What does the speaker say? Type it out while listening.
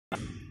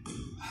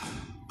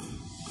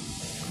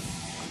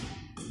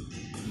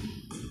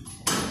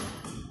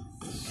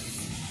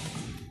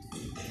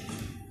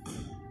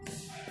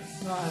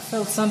No, I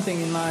felt something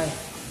in my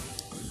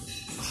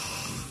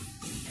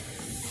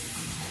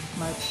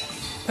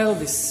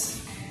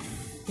pelvis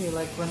here,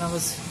 like when I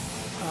was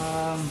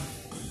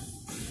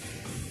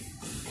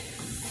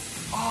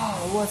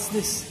oh, what's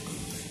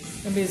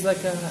this? Maybe it's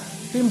like a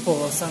pimple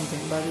or something,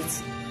 but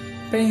it's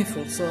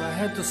painful, so I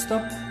had to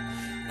stop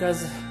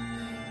because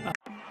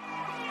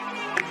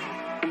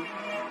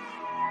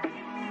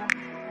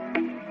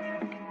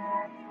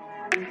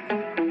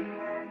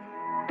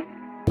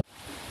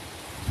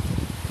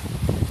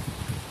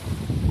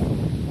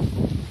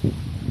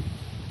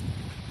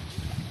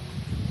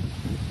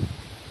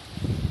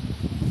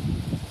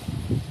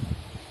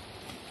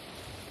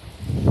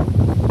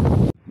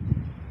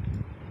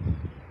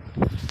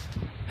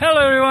Hello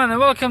everyone and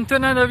welcome to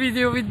another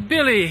video with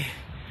Billy.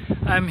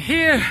 I'm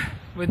here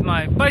with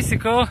my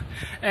bicycle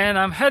and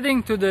I'm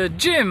heading to the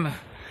gym.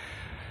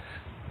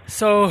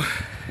 So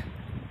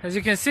as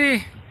you can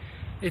see,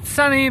 it's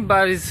sunny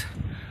but it's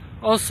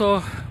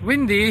also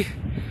windy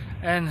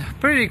and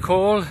pretty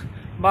cold,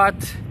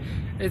 but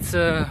it's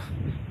the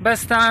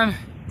best time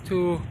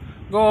to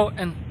go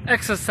and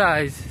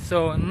exercise.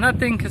 So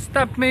nothing can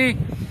stop me.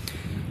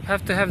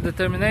 Have to have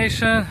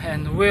determination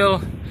and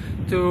will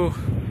to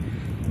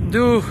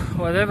do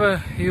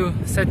whatever you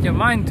set your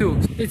mind to.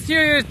 It's New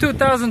Year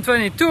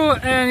 2022,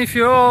 and if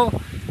you're all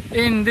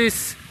in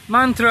this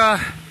mantra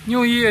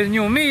New Year,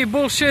 New Me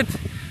bullshit,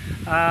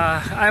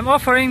 I'm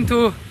offering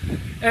to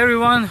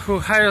everyone who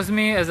hires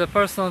me as a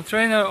personal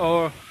trainer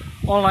or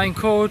online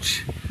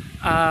coach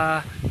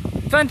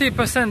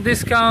 20%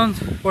 discount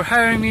for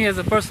hiring me as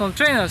a personal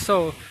trainer.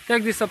 So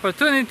take this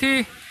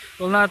opportunity.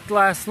 Will not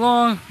last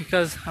long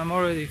because I'm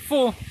already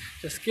full.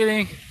 Just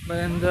kidding.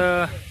 And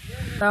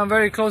I'm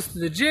very close to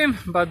the gym,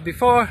 but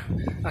before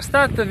I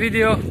start the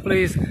video,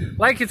 please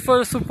like it for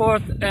the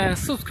support and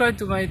subscribe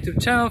to my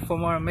YouTube channel for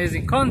more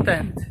amazing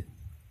content.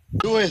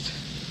 Do it!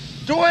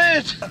 Do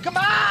it! Come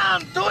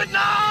on! Do it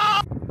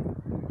now!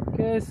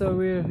 Okay, so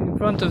we're in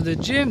front of the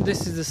gym.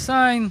 This is the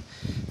sign.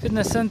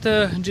 Fitness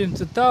Center, Gym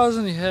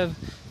 2000. You have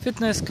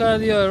fitness,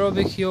 cardio,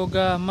 aerobic,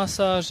 yoga,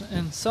 massage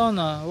and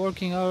sauna.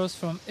 Working hours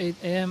from 8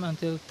 AM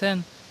until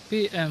 10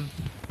 PM.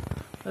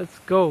 Let's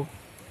go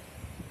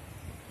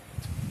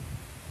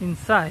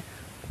inside.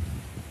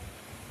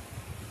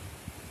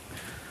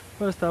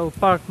 First I will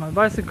park my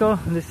bicycle.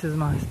 This is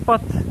my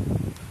spot.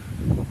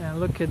 And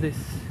look at this.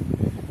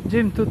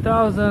 Gym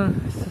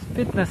 2000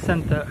 Fitness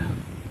Center.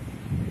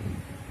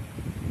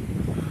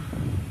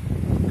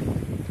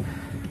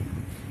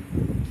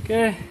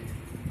 Okay.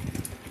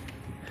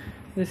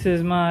 This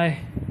is my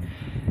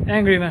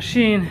angry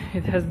machine.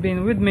 It has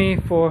been with me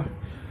for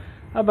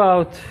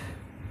about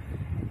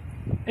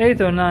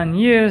 8 or 9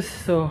 years,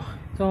 so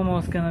it's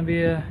almost gonna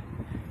be a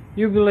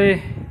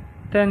jubilee,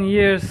 10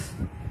 years.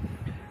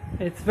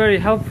 It's very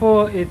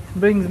helpful. It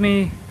brings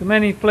me to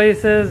many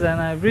places and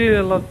I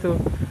really love to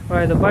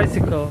ride a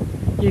bicycle.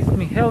 Keeps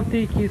me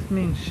healthy, keeps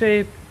me in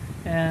shape,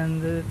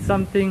 and it's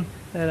something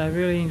that I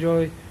really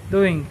enjoy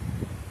doing.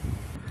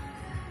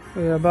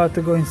 We're about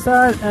to go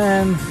inside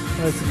and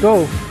let's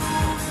go.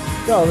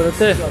 Ciao,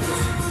 brate.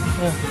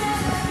 Yeah.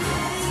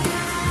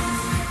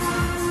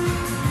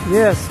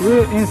 Yes,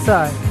 we're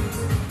inside.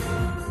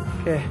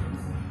 Okay.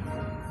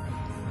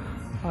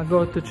 I'll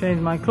go to change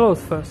my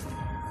clothes first.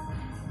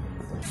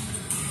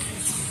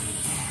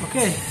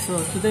 Okay,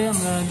 so today I'm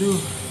gonna do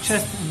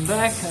chest and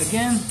back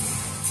again,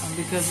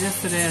 because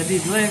yesterday I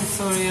did legs.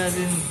 Sorry I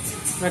didn't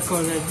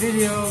record that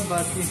video,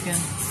 but you can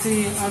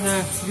see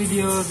other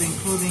videos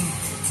including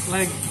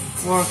leg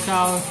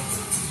workout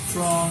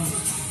from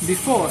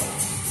before.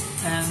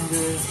 And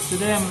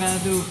today I'm gonna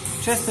do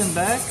chest and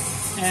back,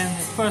 and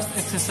the first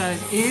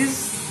exercise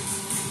is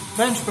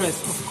bench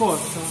press, of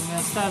course. So I'm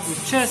gonna start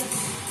with chest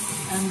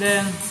and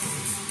then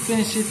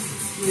finish it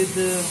with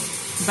the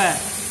back.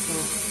 So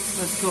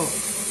let's go.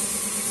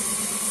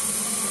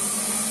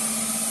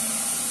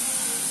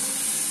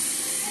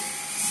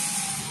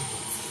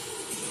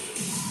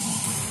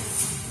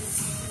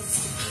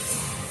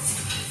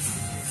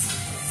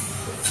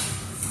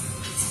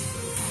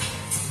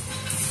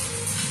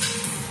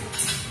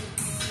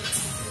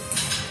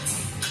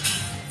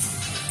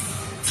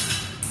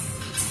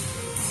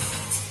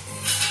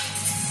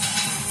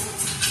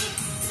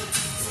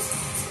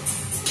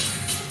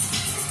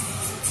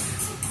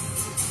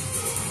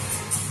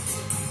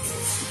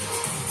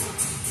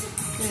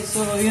 Okay,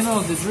 so you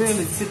know the drill,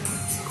 it's a bit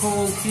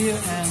cold here,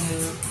 and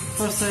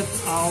first set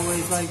I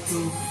always like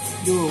to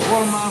do a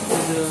warm-up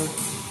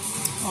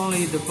with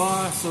only the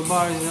bar. So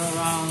bar is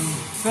around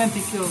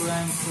 20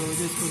 kilograms, so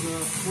this was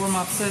a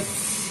warm-up set,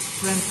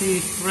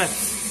 20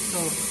 reps. So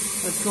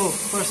let's go,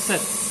 first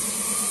set.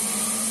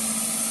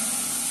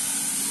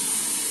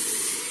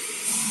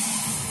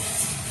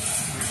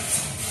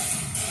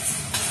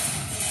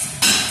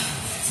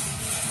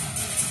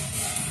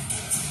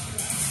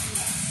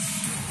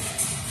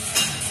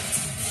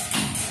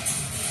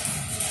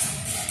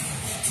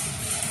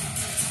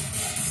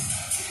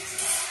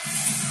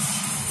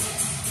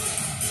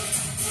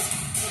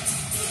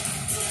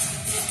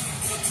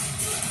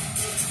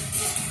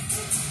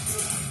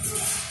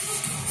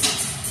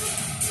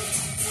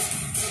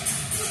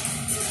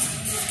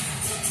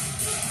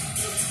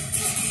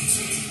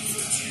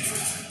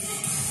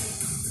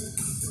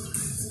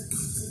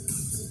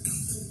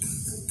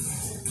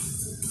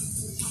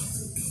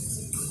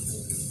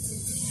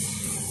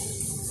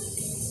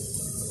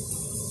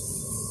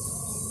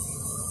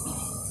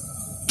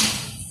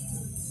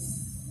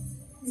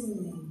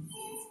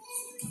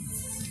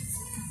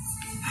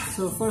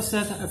 So first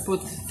set I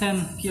put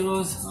 10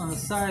 kilos on the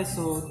side,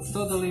 so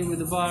totally with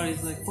the bar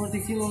is like 40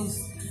 kilos.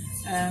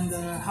 And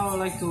how I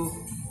like to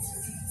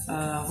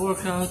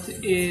work out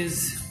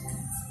is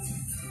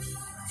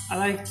I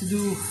like to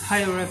do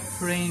higher rep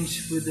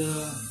range with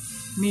a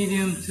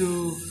medium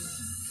to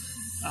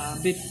a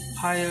bit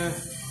higher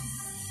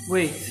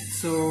weight.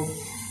 So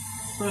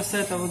first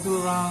set I will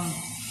do around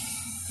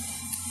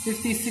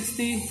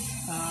 50-60,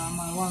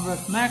 my 1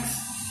 rep max.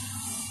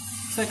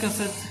 Second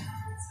set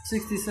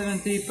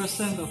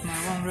 60-70% of my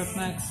 1 rep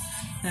max,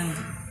 and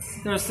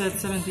third set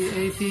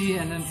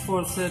 70-80, and then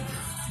fourth set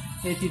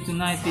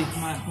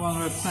 80-90, my 1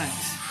 rep max.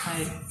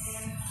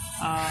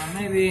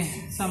 Maybe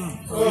some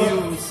of you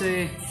will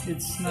say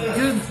it's not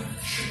good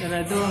that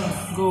I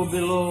don't go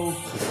below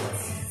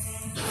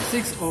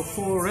 6 or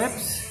 4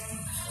 reps.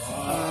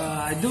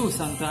 I do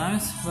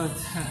sometimes, but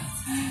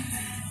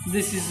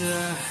this is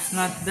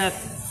not that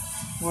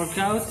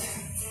workout.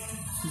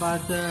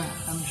 But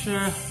I'm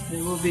sure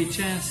there will be a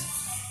chance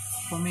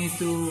for me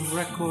to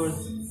record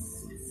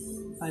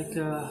like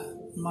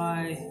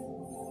my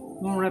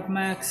 1 rep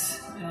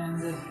max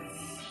and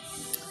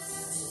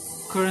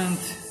current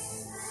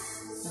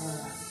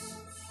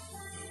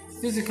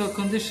physical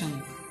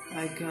condition,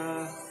 like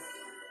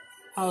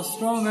how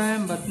strong I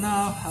am. But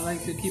now I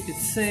like to keep it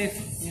safe,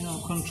 you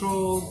know,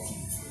 controlled.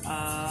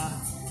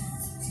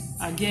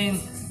 I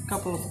gained a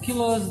couple of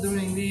kilos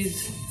during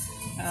these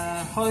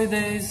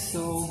holidays,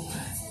 so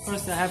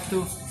first I have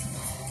to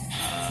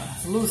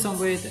lose some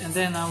weight, and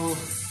then I will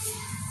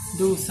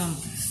do some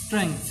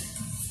strength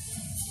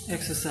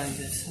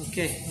exercises.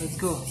 Okay, let's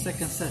go,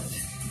 second set.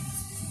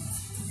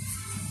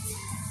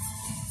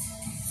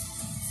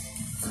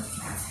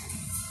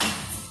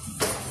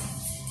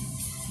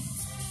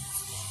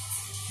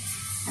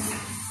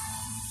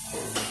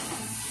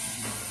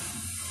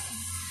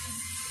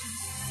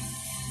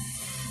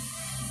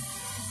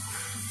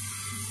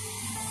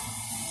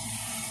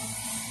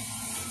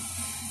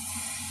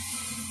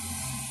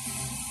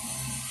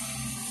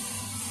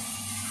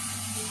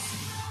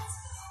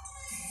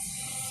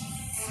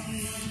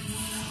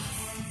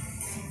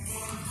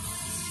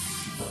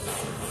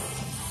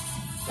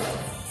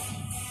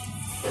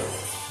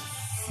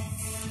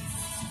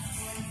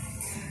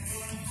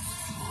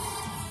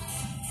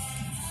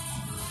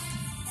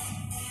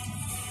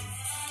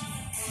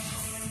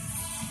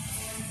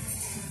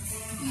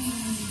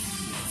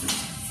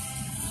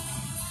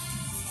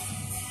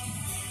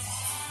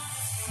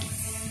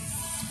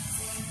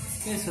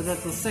 Okay, so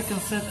that was second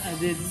set. I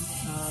did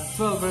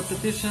 12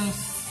 repetitions.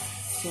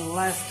 So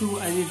last two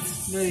I did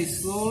very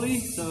slowly.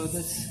 So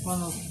that's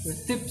one of the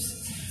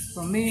tips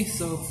from me.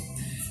 So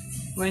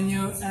when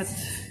you're at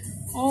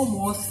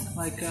almost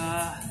like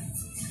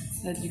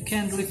that you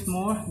can't lift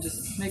more,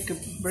 just make a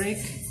break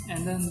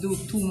and then do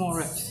 2 more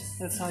reps.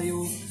 That's how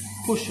you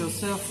push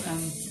yourself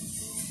and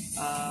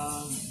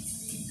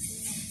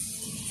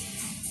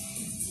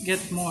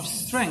get more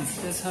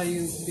strength. That's how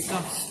you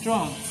become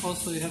strong.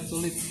 Also, you have to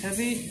lift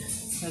heavy.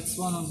 That's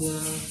one of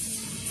the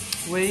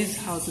ways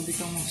how to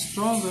become more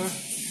stronger.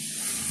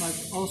 But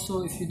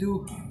also, if you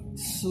do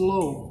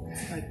slow,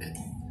 like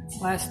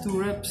last 2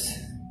 reps,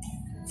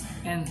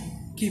 and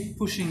keep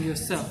pushing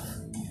yourself.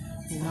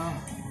 You know,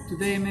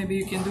 today maybe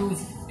you can do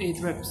 8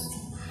 reps.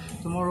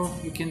 Tomorrow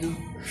you can do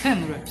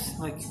 10 reps,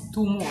 like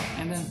 2 more,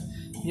 and then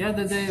the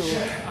other day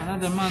or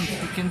another month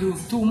you can do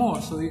 2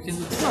 more, so you can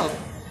do 12.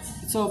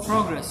 It's all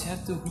progress. You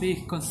have to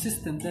be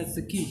consistent. That's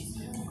the key.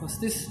 Because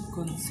this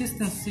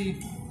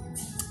consistency,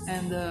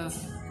 and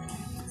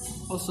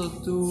also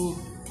to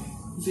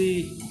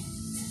be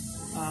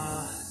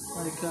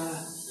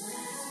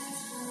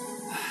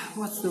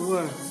what's the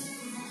word?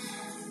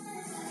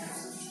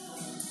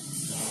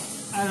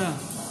 I don't know.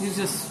 You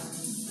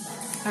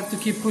just have to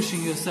keep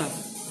pushing yourself.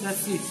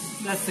 That's it.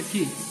 That's the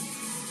key.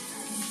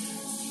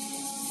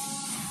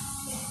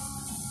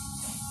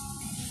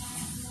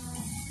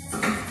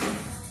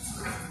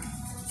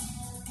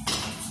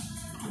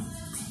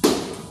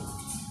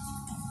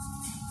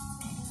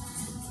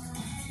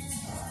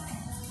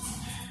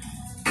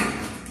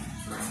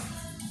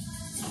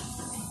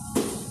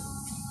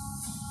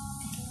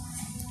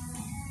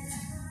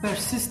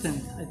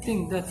 Persistent, I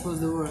think that was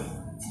the word.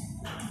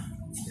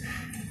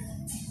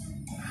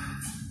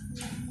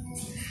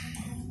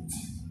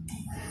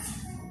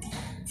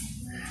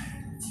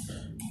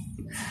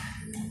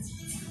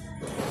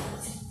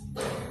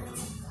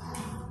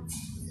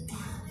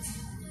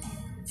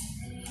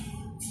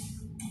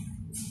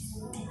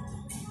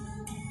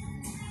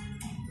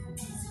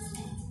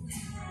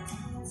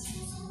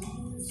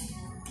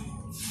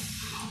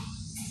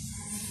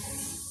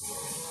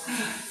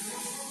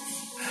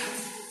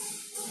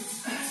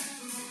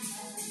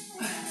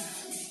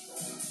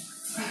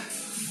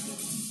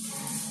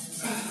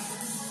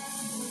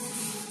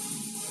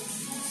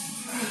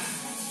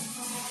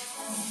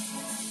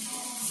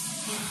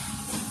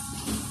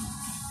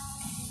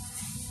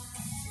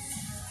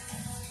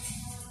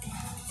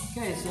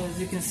 Okay, so as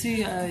you can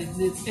see, I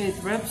did 8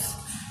 reps,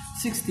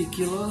 60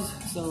 kilos,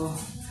 so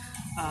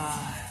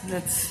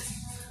that's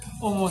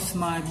almost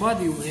my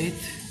body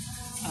weight.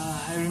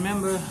 I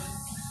remember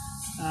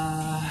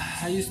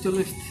I used to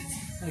lift,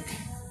 like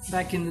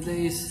back in the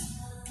days,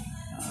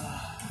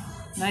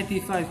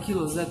 95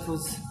 kilos. That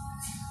was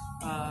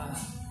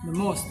the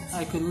most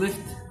I could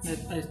lift that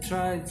I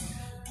tried.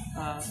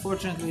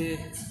 Fortunately,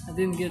 I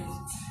didn't get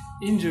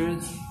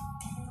injured.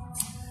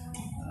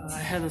 I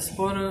had a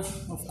spotter,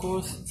 of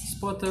course,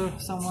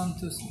 someone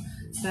to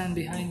stand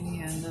behind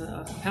me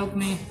and help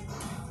me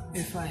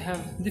if I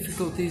have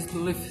difficulties to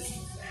lift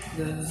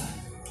the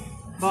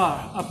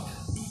bar up.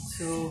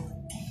 So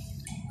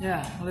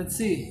yeah, let's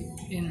see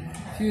in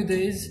a few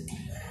days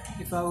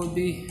if I will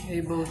be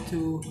able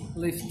to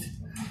lift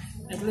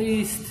at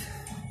least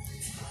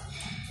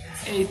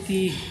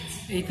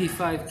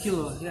 85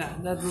 kilo. Yeah,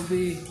 that will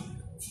be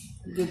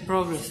good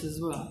progress as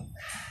well.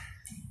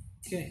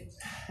 Okay,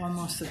 one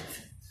more set.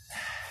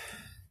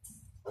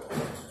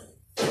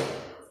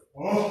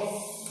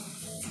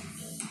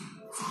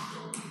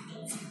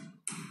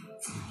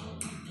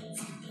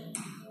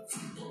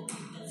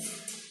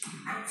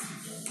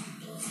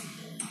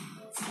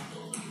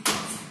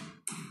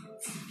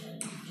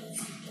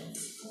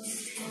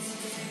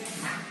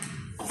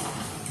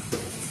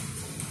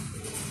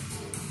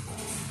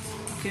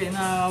 Okay,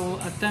 now I will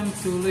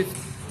attempt to lift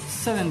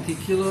 70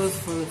 kilos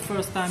for the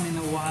first time in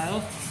a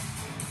while,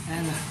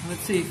 and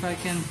let's see if I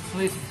can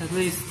lift at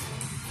least,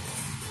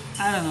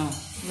 I don't know,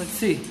 let's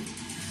see.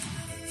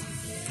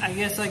 I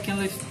guess I can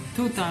lift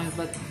 2 times,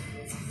 but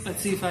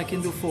let's see if I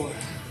can do 4.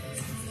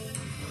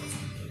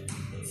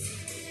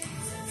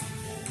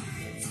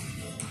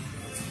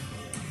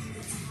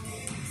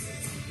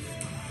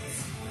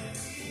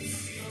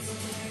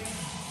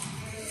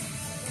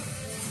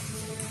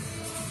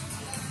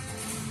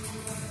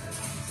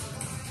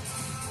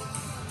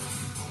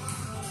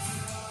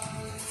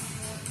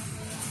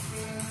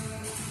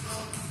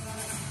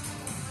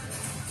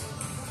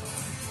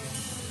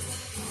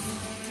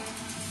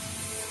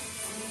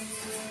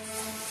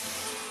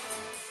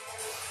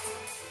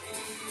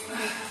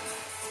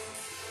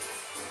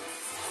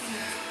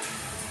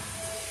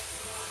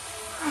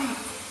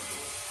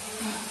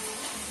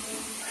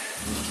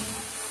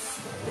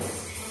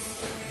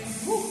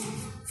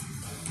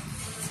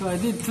 So I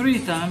did 3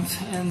 times,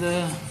 and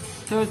the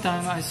 3rd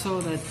time I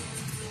saw that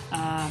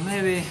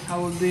maybe I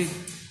would be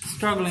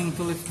struggling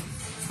to lift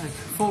like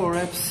 4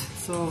 reps,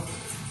 so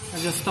I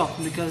just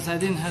stopped because I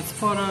didn't have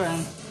spotter and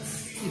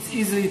it's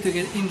easy to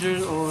get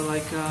injured, or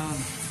like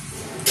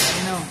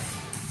you know,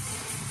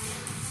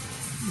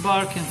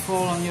 bar can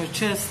fall on your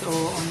chest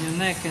or on your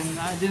neck, and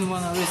I didn't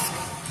want to risk.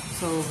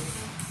 So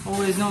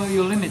always know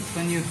your limit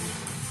when you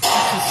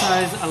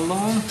exercise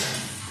alone.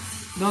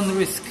 Don't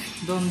risk.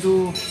 Don't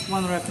do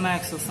 1 rep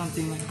max or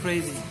something like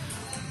crazy.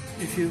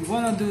 If you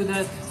want to do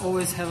that,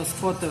 always have a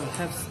spotter.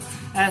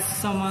 Ask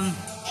someone,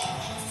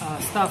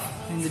 staff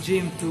in the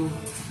gym to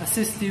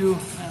assist you,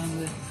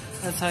 and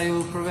that's how you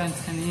will prevent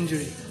an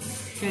injury.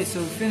 Okay, so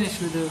finish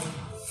with the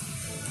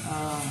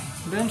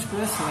bench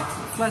press, like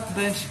flat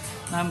bench.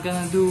 Now I'm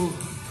gonna do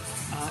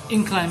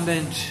incline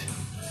bench.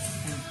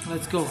 And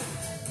let's go.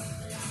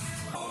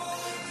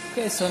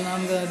 Okay, so now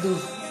I'm gonna do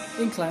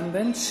incline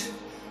bench.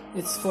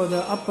 It's for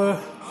the upper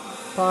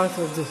part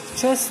of the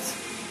chest,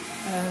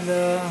 and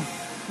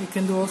you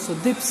can do also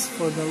dips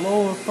for the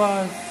lower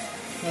part,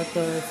 but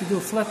if you do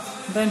flat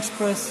bench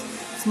press,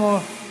 it's more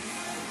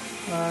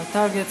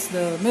targets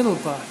the middle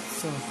part.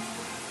 So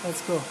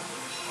let's go.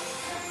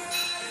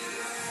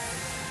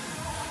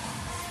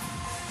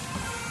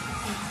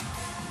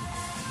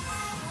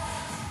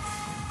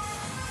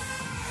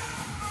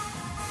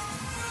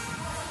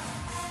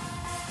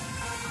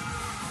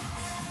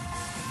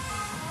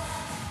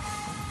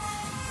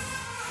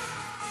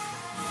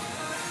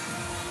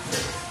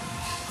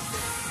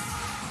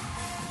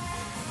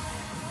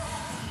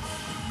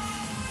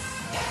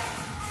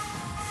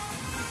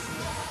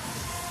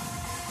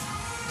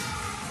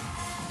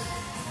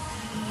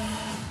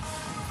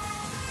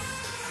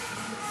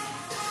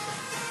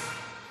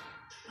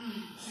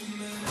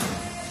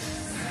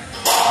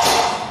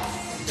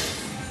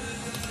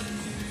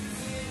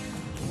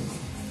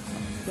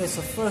 Okay,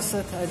 so first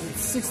set I did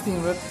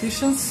 16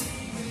 repetitions,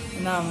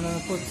 and now I'm gonna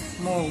put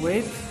more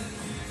weight.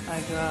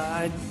 Like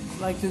I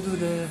like to do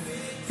the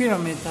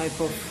pyramid type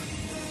of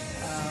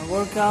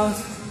workout.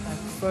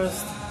 Like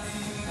first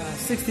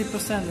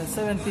 60%, then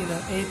 70,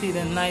 then 80,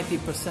 then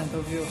 90%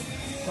 of your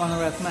 1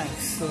 rep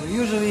max. So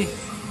usually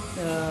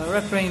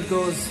rep range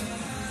goes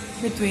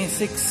between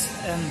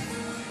 6 and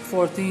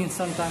 14,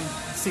 sometimes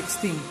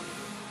 16.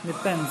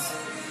 Depends.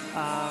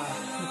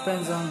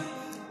 Depends on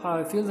how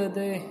I feel that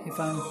day. If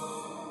I'm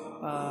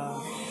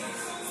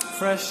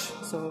fresh,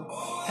 so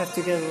have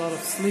to get a lot of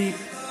sleep,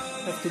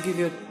 have to give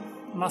your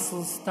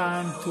muscles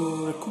time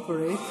to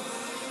recuperate,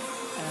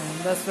 and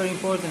that's very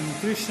important.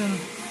 Nutrition,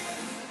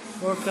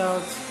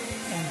 workout,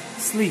 and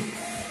sleep.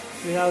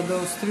 Without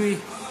those 3, you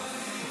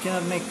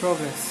cannot make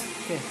progress.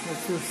 Okay,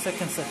 let's do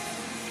second set.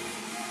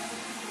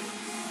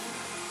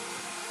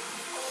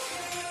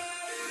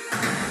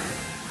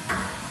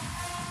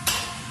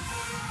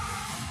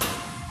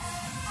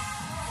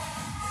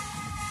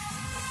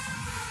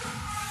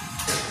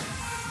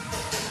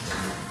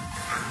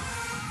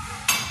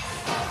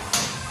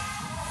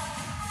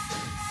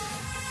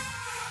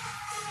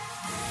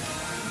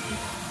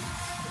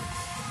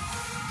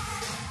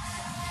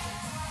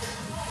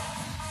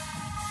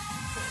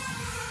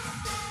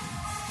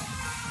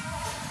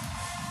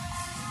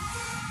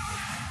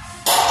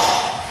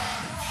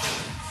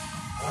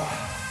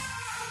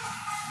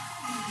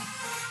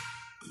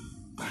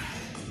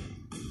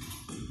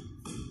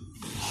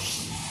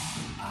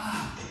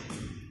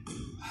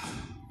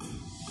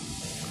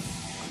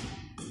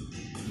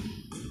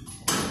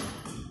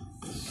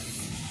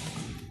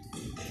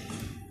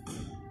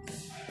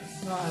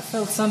 No, I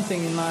felt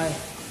something in my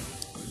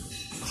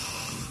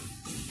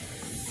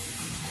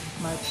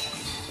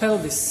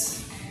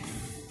pelvis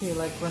here,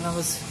 like when I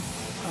was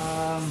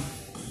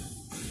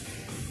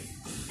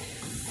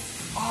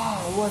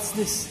oh, what's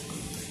this?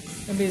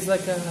 Maybe it's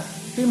like a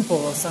pimple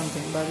or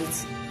something, but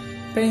it's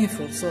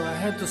painful, so I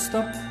had to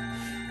stop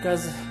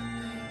because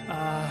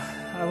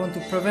I want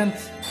to prevent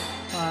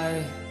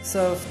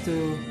myself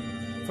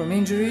from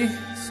injury.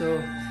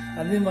 So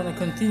I didn't want to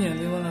continue, I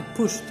didn't want to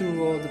push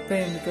through all the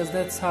pain, because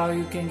that's how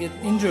you can get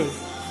injured.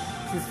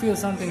 If you feel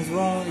something's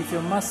wrong, if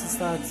your muscle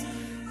starts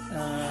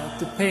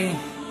to pain,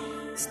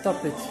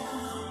 stop it.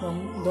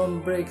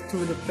 Don't break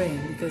through the pain,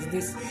 because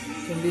this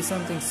can be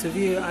something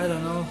severe. I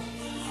don't know.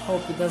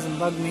 Hope it doesn't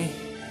bug me.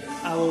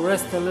 I will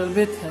rest a little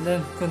bit and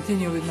then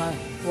continue with my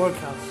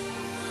workout.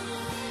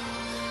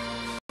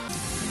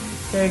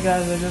 Okay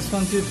guys, I just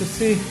want you to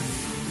see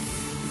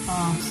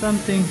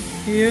something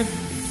here.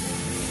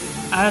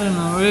 I don't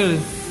know really.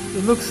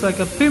 It looks like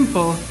a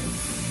pimple,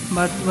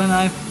 but when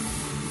I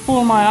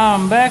pull my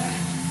arm back,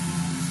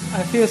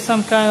 I feel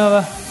some kind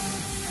of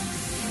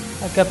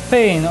like a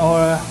pain,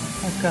 or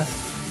like a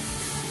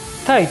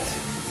tight.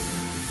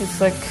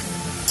 It's like,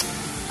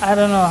 I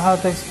don't know how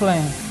to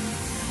explain.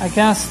 I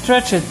can't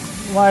stretch it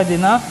wide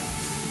enough,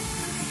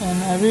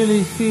 and I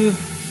really feel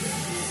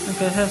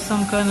like I have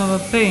some kind of a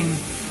pain.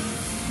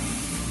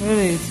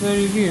 Really, it's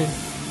very weird.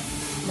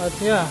 But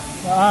yeah,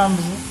 the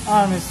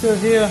arm is still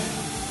here.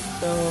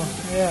 So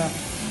yeah,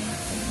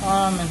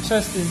 arm and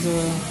chest is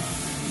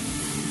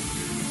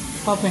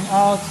popping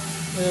out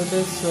a little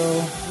bit.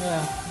 So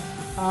yeah,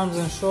 arms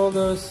and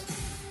shoulders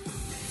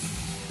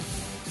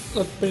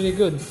look pretty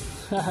good.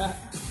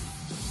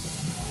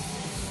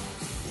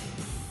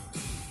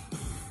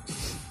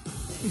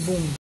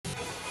 Boom.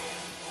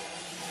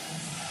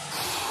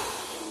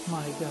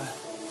 My God,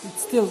 it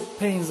still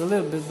pains a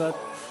little bit, but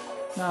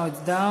now it's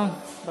down.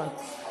 But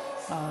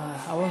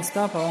I won't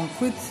stop, I won't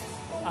quit.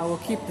 I will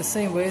keep the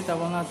same weight. I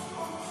will not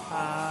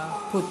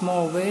put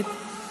more weight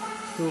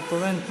to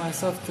prevent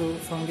myself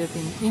from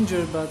getting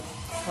injured, but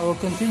I will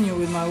continue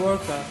with my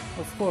workout,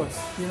 of course.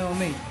 You know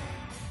me,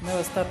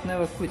 never stop,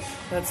 never quit.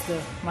 That's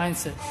the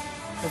mindset.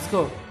 Let's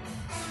go.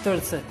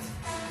 Third set.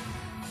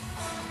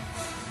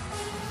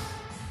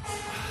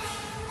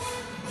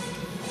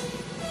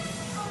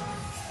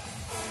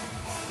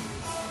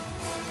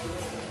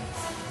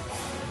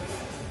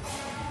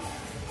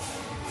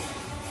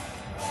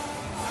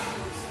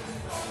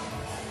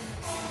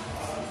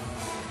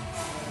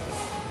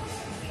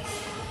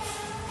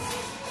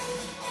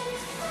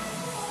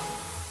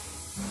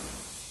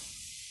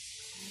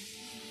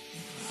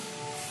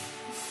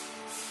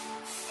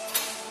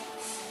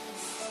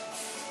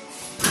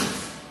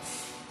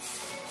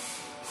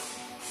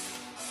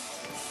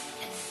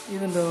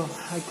 Even though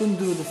I couldn't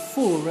do the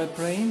full rep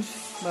range,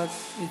 but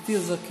it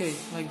feels okay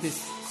like this.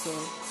 So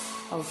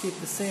I'll keep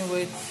the same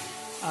weight.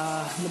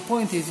 The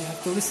point is, you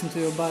have to listen to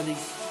your body,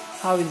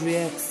 how it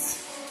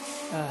reacts.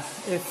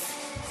 If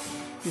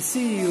you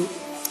see you're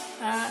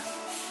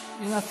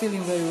not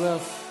feeling very well,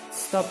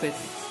 stop it.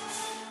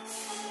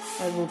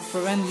 That will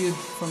prevent you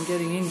from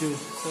getting injured.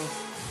 So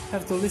you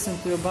have to listen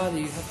to your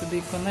body. You have to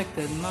be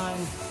connected,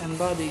 mind and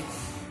body.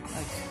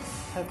 Like,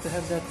 have to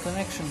have that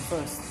connection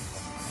first.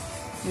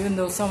 Even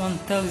though someone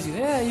tells you,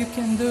 yeah, you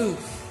can do,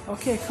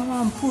 okay, come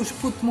on, push,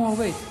 put more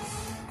weight.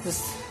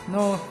 Just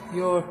know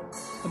your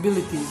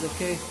abilities,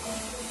 okay?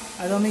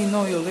 I don't mean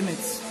know your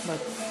limits, but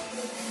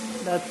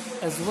that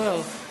as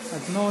well,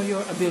 but know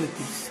your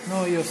abilities.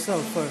 Know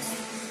yourself first,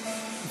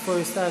 before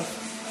you start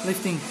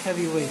lifting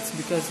heavy weights.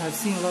 Because I've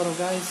seen a lot of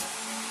guys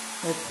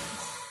that,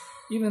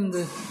 even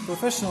the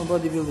professional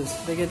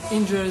bodybuilders, they get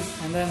injured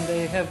and then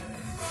they have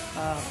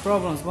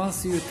problems.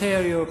 Once you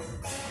tear your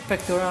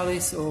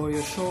pectoralis or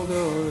your shoulder,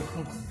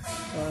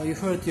 or you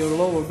hurt your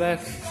lower back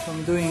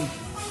from doing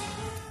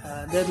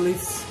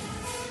deadlifts,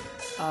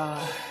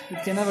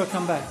 it can never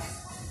come back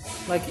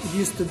like it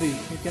used to be.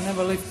 You can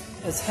never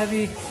lift as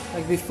heavy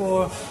like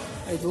before.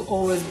 It will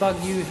always bug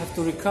you. You have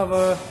to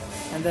recover,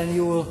 and then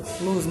you will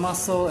lose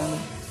muscle, and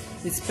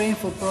it's a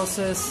painful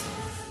process.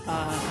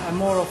 I'm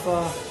more of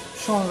a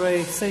Sean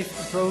Ray safe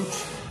approach,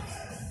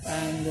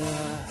 and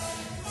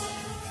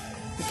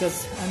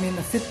because I'm in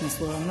the fitness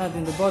world, I'm not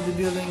in the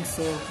bodybuilding.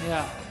 So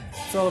yeah,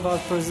 it's all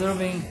about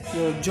preserving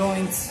your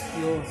joints,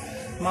 your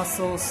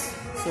muscles,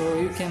 so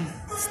you can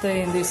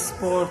stay in this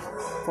sport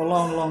for a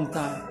long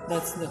time.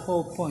 That's the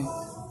whole point.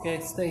 Okay,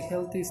 stay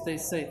healthy, stay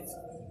safe.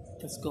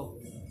 Let's go.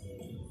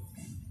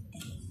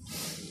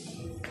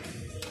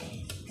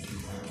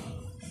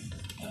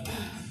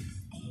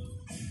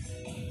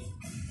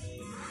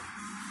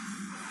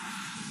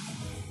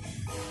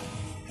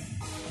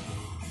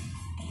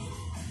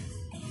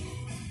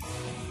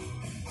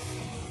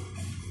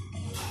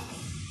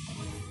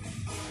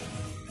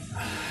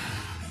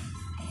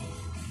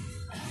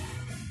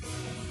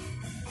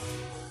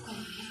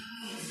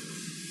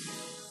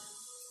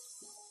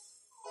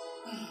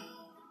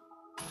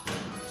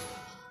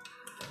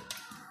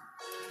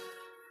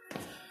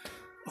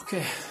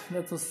 Okay,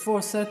 that was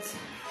 4 sets.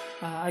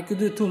 I could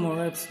do 2 more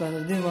reps, but I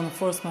didn't want to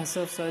force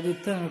myself, so I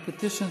did 10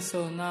 repetitions.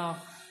 So now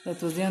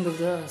that was the end of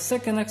the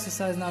second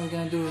exercise. Now we're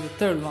gonna do the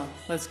third one.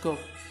 Let's go.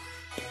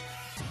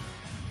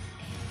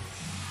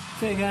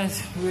 Okay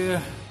guys,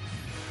 we're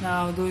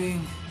now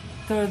doing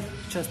third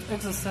chest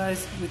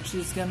exercise, which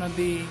is gonna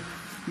be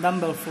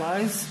dumbbell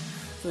flies.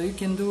 So you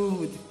can do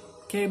with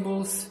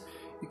cables,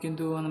 you can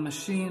do on a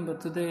machine,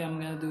 but today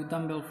I'm gonna do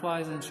dumbbell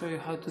flies and show you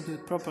how to do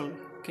it properly.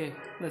 Okay,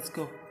 let's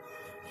go.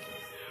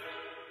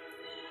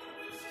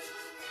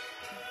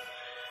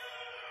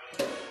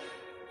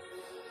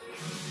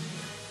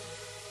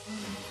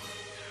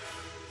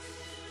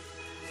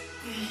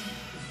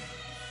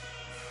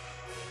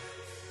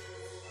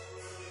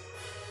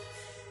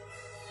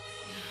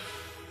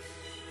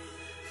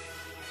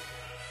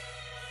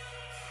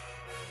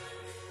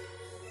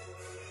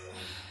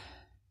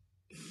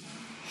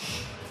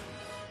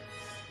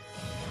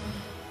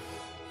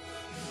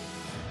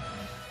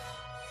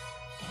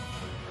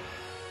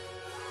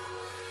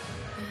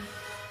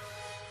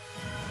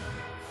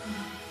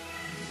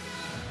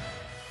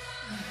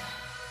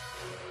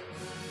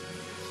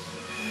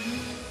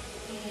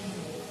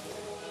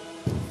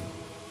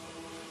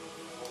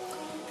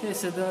 Okay,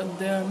 so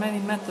there are many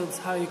methods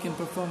how you can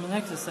perform an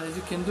exercise.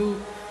 You can do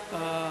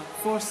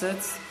 4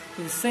 sets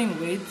with the same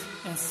weight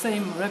and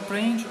same rep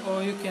range,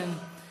 or you can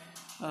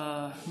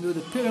do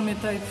the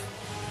pyramid type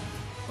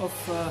of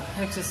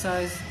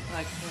exercise,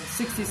 like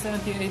 60,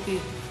 70,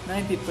 80,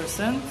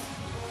 90%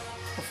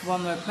 of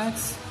 1 rep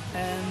max,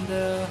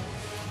 and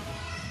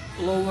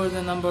lower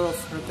the number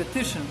of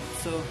repetitions.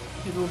 So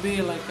it will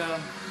be like,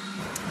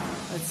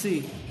 let's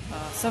see,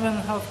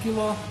 7.5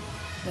 kilo.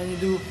 Then you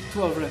do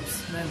 12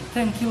 reps, then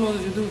 10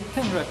 kilos you do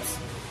 10 reps,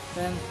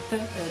 then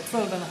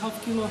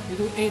 12.5 kilo you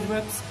do 8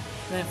 reps,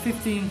 then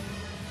 15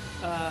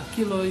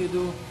 kilo you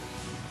do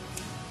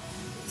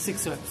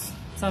 6 reps,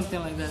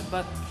 something like that.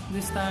 But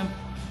this time,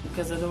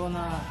 because I don't want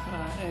to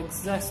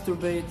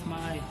exacerbate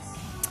my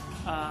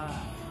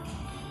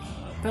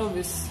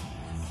pelvis,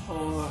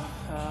 or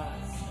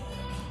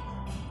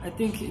I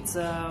think it's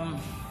a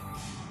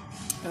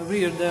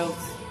rear delt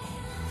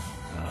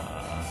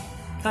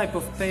type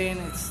of pain.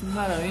 It's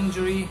not an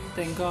injury,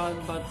 thank God,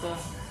 but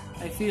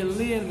I feel a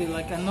little bit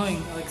like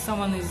annoying, like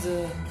someone is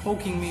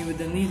poking me with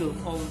a needle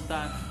all the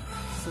time.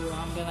 So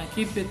I'm gonna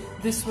keep it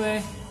this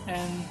way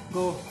and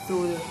go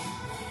through the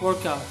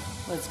workout.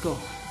 Let's go.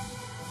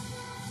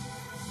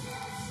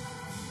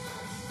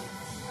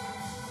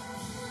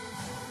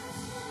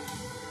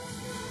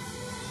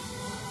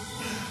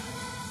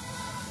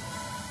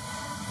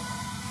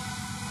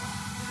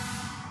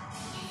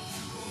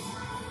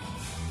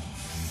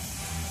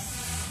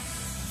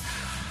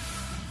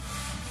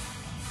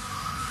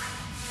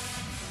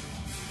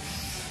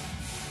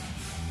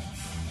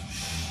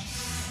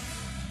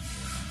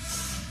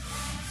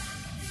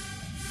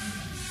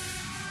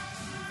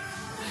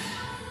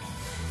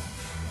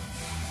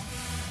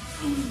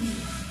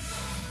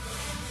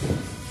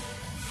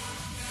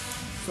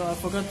 So I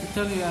forgot to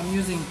tell you, I'm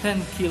using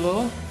 10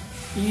 kilo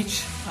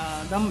each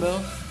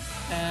dumbbell,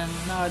 and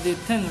now I did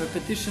 10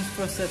 repetitions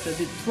per set. I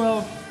did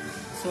 12,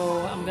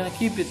 so I'm gonna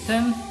keep it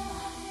 10.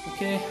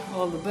 Okay,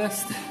 all the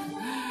best.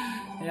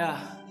 Yeah,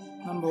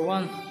 number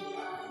 1.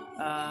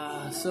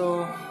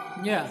 So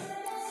yeah,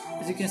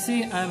 as you can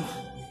see, I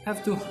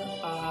have to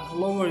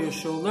lower your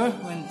shoulder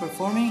when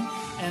performing,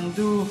 and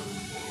do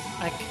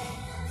like,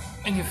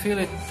 and you feel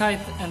it tight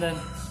and then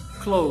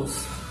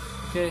close.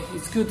 Okay,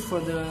 it's good for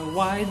the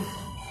wide,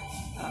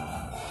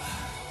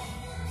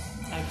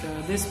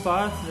 this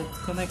part that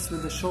connects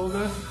with the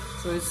shoulder.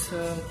 So it's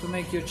to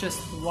make your chest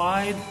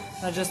wide,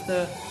 not just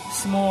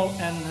small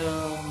and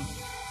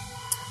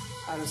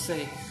how to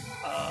say,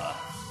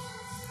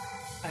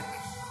 like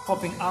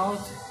popping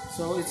out.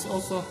 So it's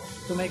also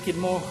to make it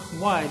more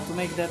wide, to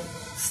make that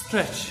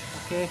stretch.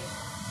 Okay,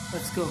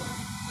 let's go.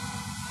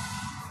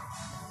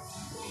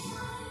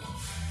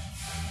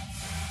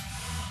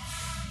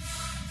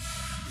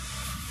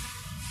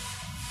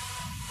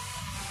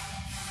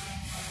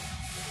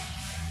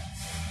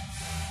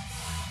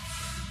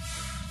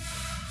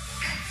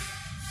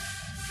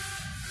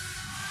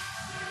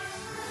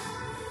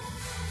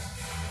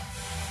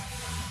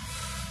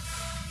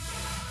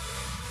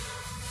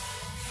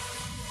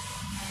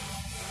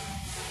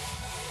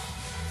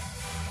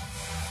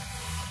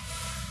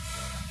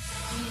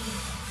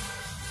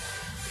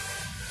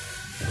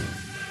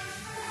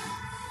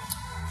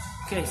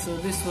 Okay, so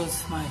this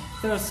was my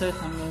third set.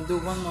 I'm gonna do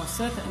 1 more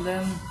set, and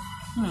then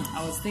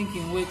I was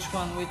thinking which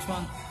one.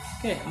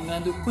 Okay, I'm gonna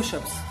do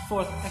push-ups.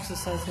 4th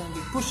exercise is gonna be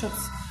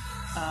push-ups.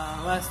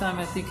 Last time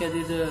I think I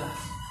did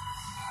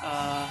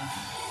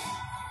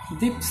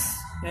dips.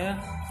 Yeah.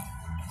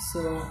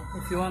 So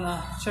if you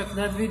wanna check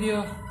that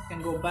video, you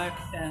can go back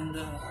and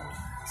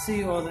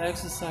see all the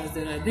exercise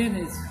that I did.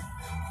 It's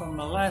from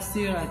last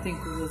year. I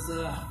think it was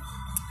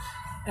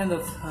end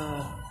of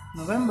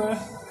November,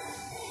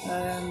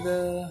 and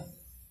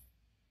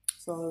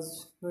so I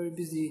was very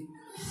busy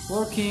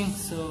working,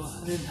 so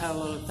I didn't have a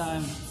lot of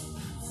time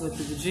to go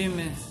to the gym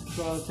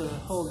throughout the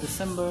whole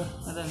December,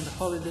 and then the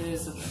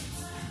holidays, and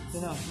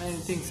you know, many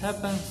things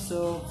happen.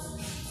 So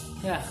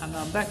yeah, I'm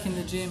now back in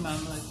the gym.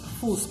 I'm like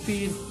full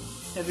speed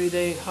every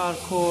day,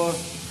 hardcore.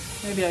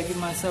 Maybe I give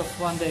myself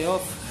one day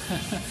off.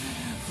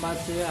 But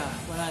yeah,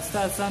 when I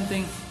start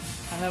something,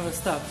 I never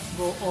stop.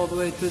 Go all the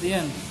way to the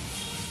end.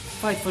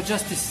 Fight for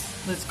justice.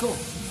 Let's go.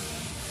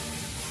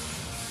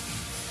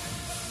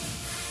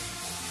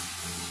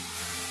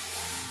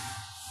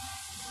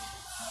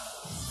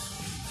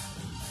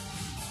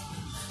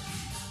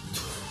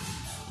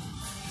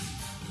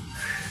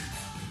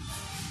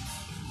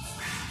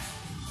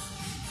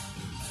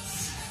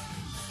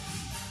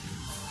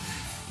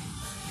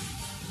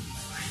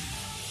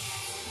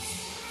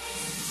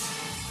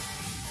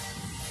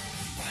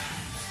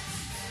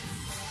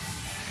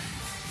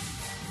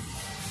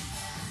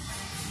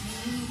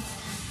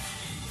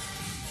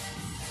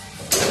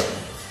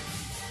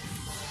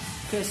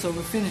 Okay, so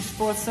we finished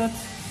fourth set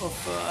of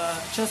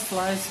chest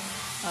flies.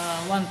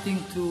 One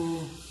thing to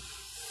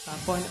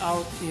point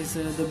out is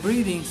the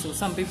breathing. So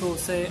some people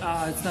say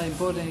it's not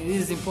important. It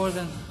is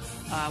important.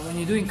 When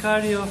you're doing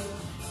cardio,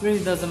 it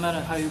really doesn't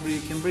matter how you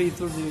breathe. You can breathe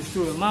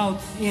through your mouth,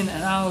 in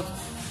and out,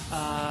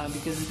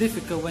 because it's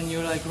difficult when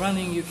you're like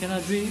running. You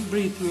cannot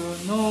breathe through your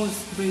nose,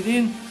 breathe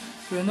in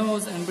through your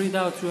nose and breathe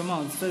out through your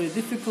mouth. It's very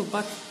difficult,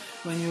 but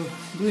when you're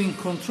doing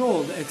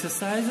controlled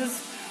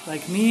exercises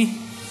like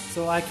me,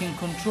 so I can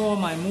control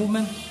my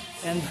movement,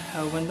 and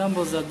when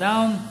dumbbells are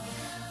down,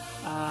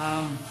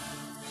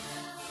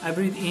 I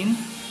breathe in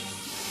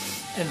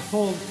and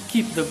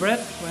keep the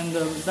breath when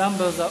the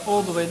dumbbells are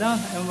all the way down,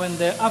 and when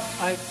they're up,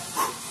 I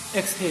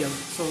exhale.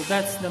 So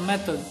that's the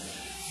method.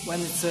 When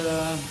it's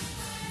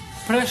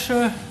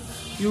pressure,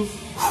 you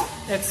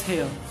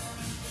exhale.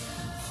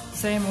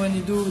 Same when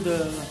you do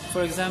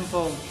for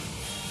example,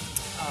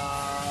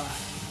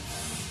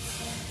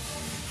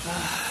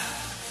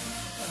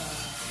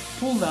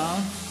 pull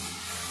down,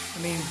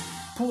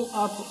 pull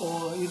up,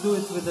 or you do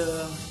it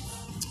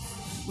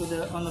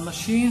on the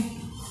machine,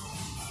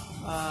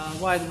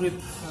 wide grip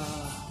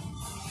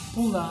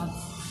pull down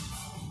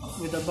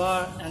with the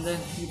bar, and then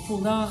you pull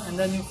down and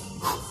then you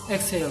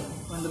exhale.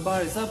 When the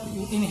bar is up,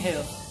 you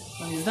inhale.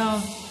 When it's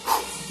down,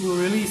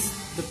 you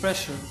release the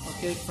pressure,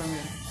 okay, from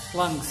your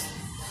lungs.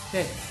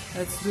 Okay,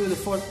 let's do the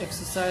fourth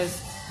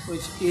exercise,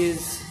 which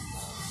is,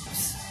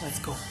 let's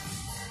go.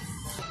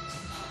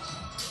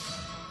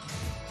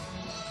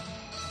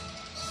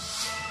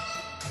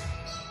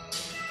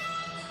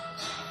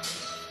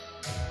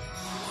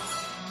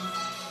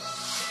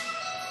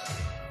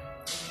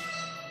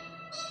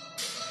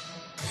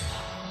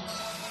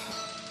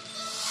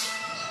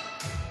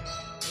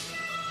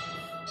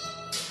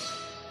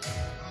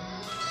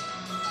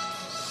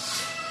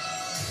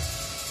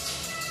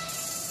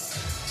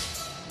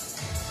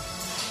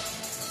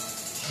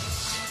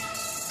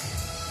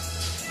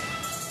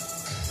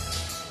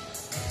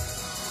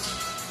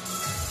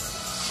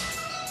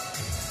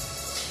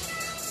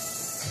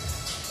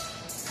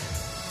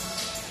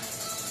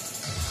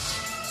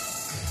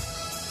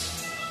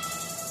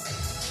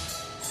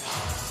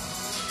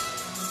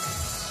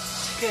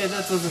 Okay,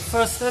 that was the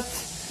first set.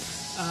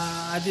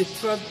 I did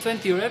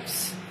 20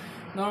 reps.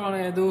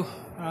 Normally I do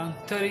around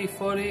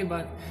 30-40,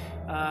 but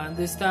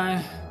this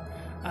time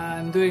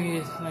I'm doing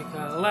it like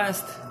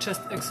last chest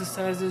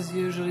exercises.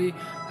 Usually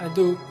I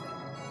do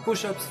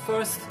push-ups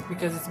first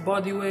because it's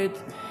body weight,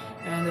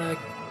 and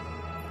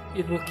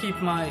it will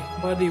keep my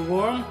body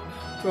warm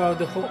throughout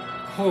the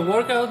whole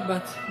workout.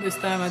 But this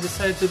time I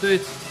decided to do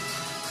it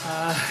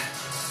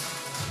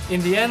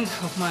in the end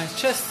of my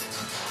chest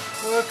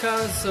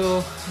workout,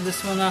 so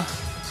this one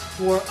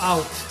wore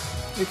out.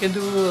 You can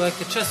do like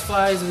a chest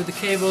flies with the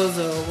cables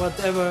or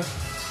whatever,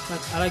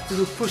 but I like to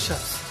do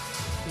push-ups,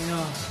 you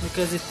know,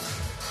 because it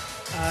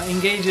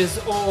engages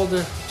all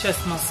the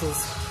chest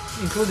muscles,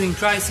 including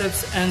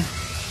triceps and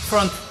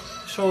front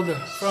shoulder,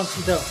 front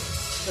delt.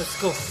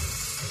 Let's go.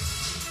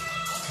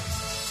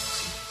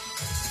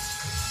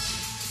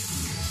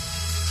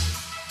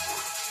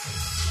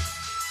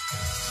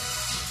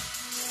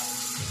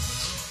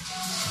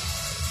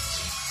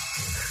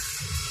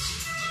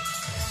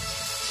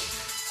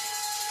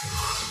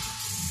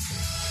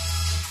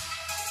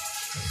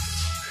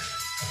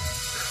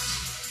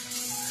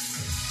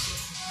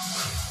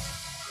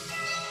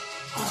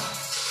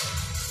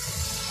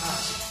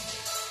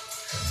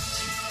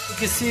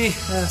 You can see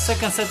the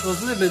second set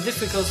was a little bit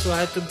difficult, so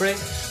I had to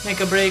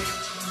make a break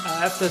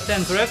after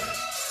 10th rep.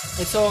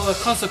 It's all a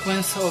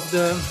consequence of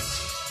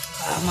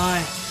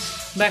my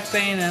back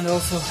pain, and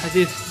also I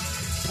did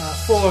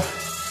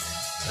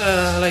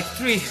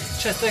 3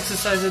 chest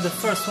exercises. The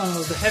first one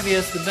was the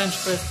heaviest, the bench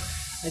press.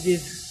 I did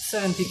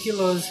 70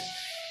 kilos,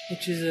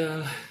 which is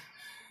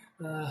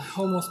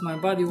almost my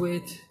body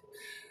weight,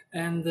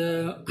 and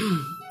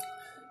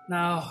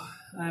now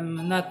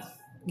I'm not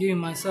giving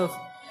myself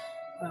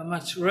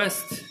much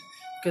rest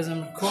because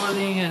I'm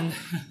recording, and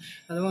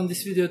I don't want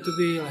this video to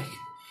be like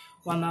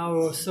 1 hour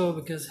or so,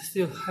 because I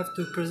still have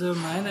to preserve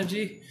my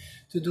energy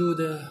to do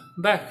the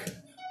back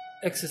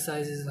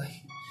exercises.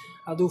 Like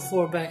I'll do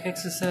 4 back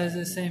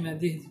exercises, same I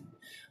did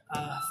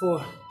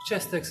 4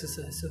 chest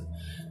exercises. So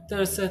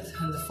third set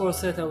and the fourth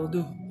set I will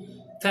do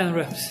 10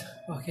 reps.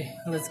 Okay,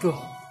 let's go.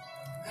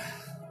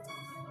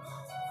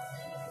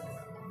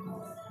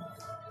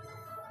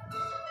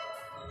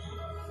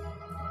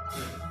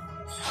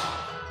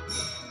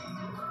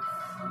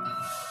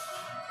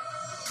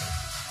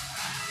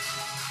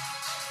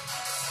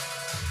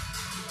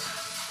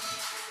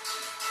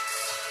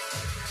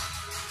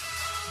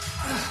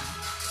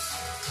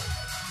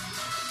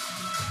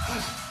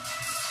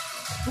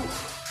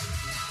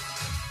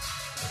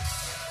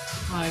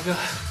 My God,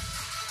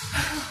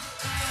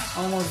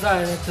 almost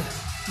died at the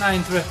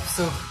 9th rep,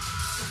 so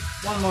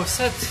one more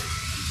set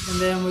and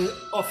then we're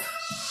off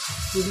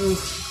to do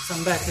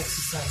some back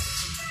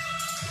exercises.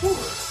 Whew.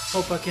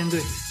 Hope I can do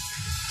it.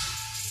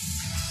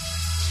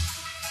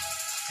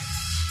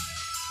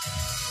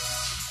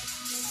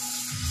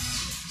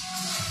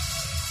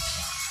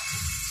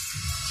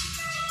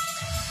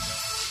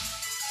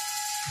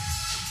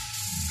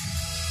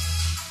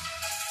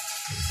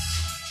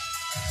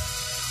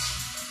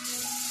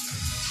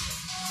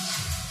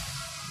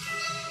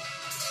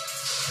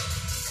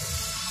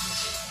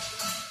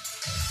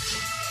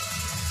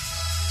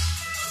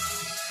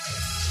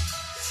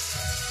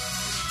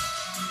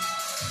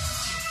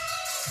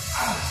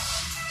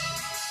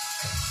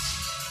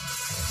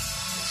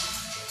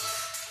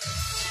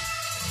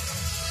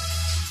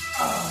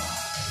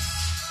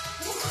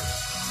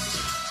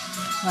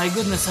 My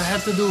goodness, I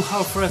had to do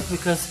half rep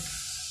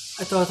because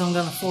I thought I'm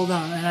gonna fall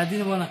down and I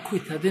didn't want to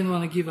quit, I didn't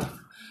want to give up.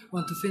 I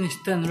want to finish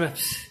 10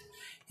 reps.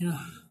 You know,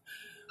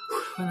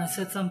 when I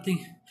set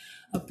something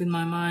up in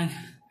my mind,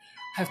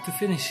 I have to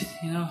finish it,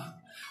 you know.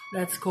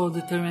 That's called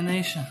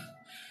determination.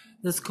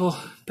 That's called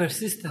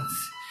persistence.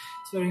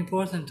 It's very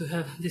important to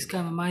have this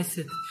kind of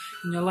mindset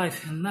in your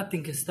life and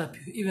nothing can stop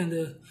you. Even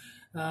the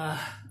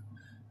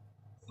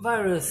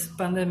virus,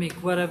 pandemic,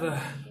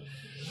 whatever,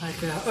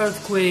 like an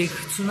earthquake,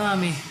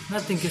 tsunami,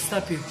 nothing can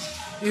stop you.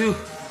 You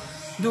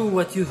do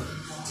what you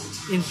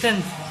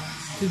intend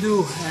to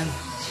do and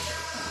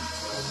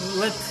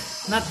let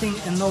nothing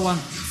and no one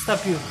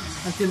stop you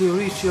until you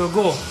reach your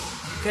goal.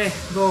 Okay,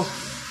 go.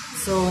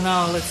 So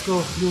now let's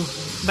go do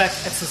back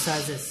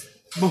exercises.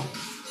 Boom.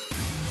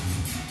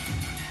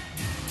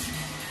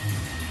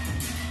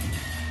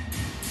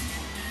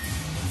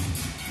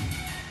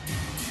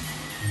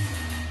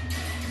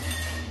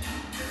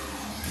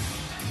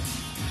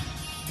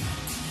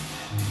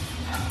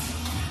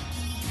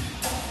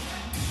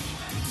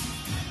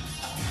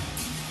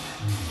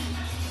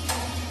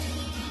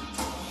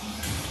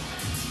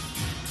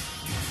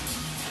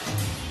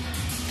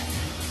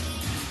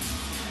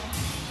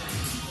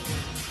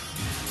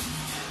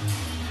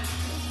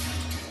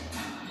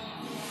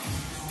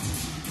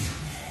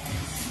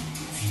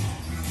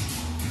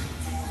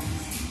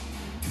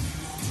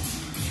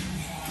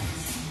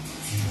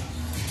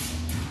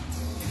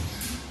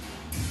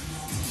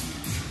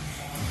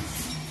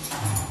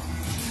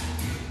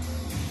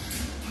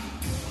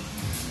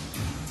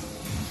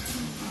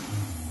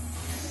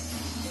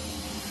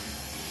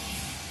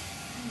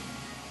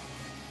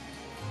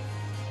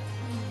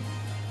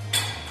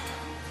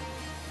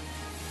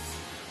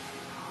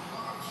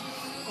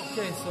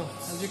 Okay, so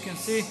as you can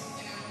see,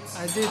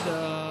 I did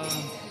a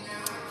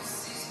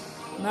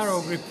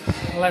narrow grip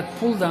lat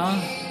pull down.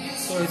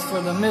 So it's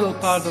for the middle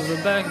part of the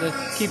back that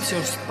keeps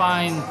your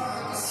spine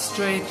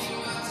straight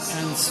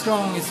and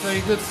strong. It's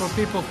very good for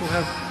people who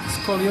have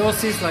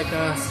scoliosis, like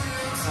a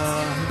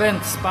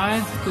bent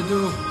spine, to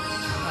do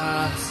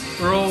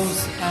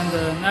rows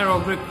and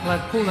narrow grip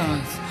lat pull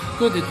downs.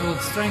 Good, it will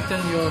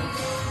strengthen your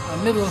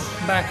middle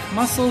back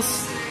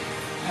muscles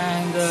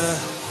and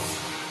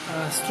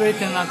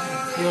straighten up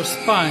your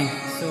spine.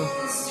 So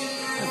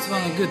that's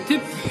one good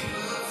tip.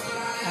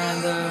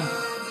 And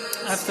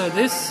after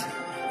this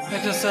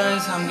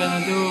exercise I'm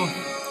gonna do,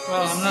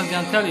 well, I'm not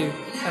gonna tell you,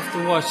 you have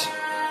to watch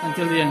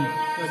until the end.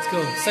 Let's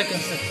go, second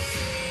set.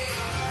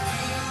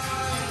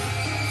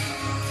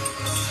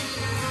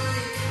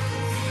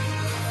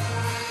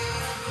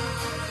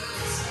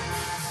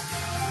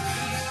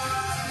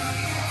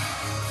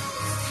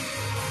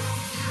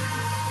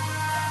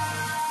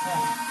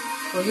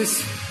 For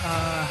this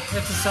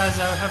exercise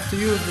I have to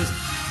use these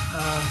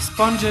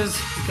sponges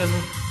because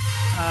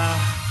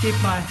keep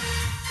my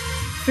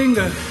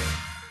finger,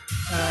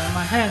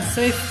 my hand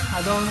safe.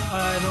 I don't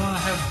want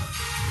to have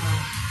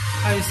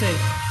how you say,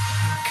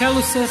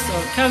 calluses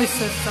or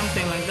calluses,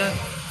 something like that.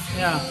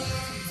 Yeah,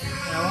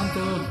 I want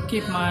to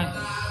keep my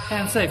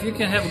hand safe. You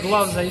can have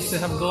gloves. I used to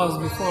have gloves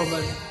before,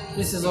 but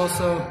this is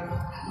also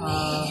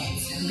a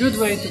good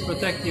way to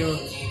protect your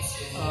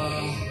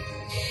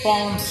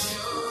palms.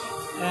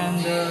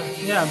 And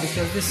yeah,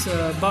 because this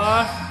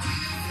bar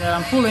that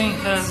I'm pulling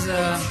has,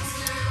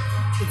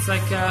 it's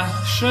like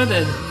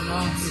shredded, you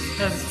know. It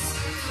has,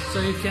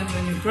 so you can,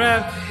 when you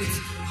grab, it's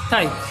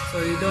tight,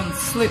 so you don't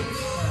slip.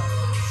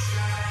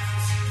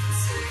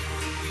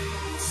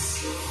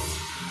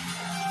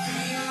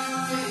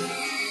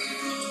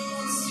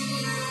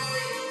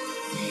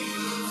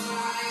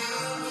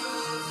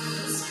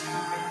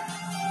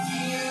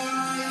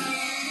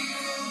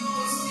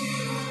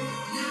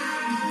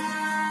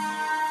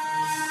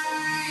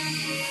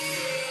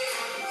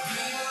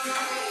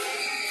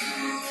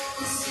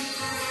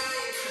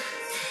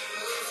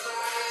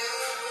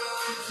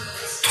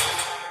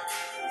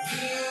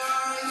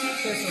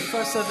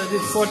 first set I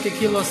did 40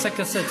 kilos,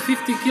 second set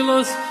 50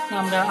 kilos. Now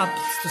I'm up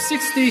to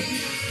 60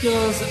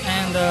 kilos.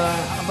 And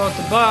about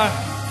the bar,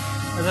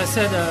 as I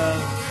said,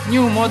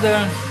 new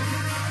modern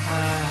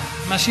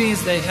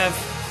machines, they have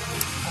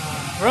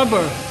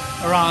rubber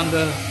around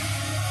the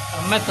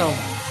metal,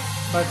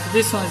 but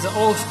this one is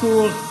old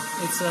school.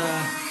 It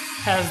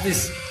has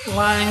these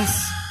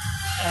lines,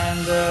 and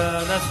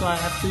that's why I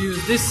have to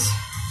use this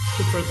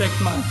to protect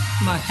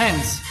my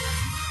hands.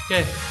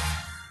 Okay,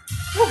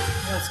 woo,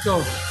 let's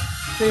go.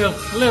 Feel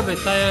a little bit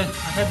tired.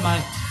 I had my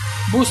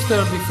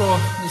booster before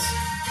this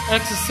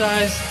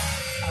exercise.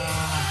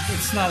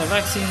 It's not a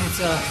vaccine, it's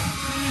a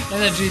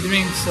energy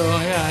drink, so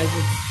yeah, I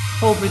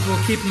hope it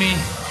will keep me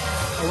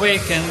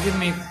awake and give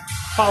me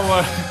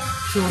power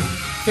to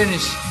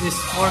finish this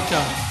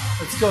workout.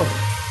 Let's go.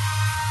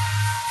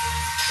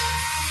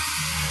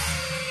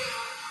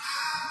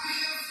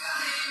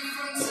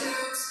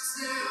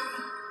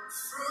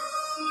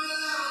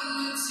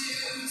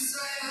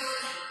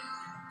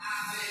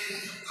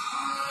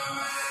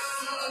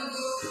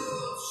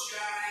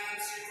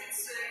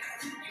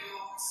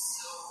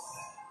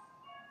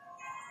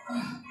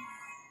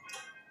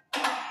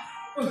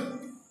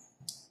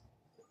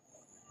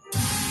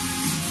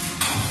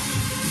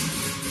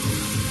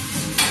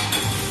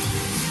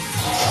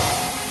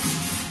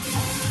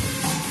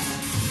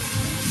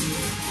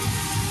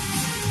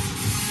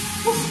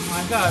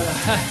 My God,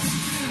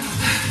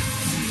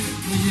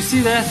 did you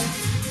see that?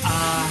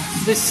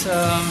 This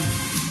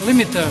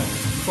limiter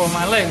for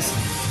my legs,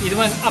 it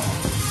went up,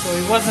 so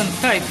it wasn't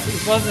tight,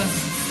 it wasn't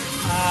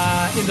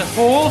in the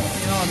hole,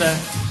 you know,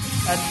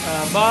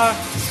 that bar,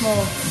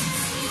 small,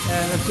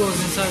 that goes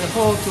inside the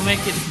hole to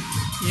make it,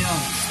 you know,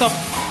 stop.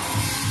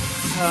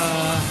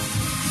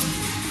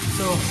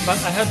 But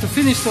I had to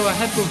finish, so I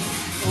had to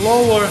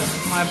lower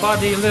my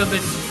body a little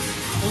bit,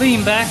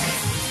 lean back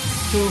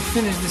to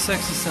finish this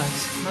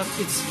exercise. But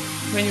it's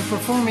when you're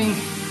performing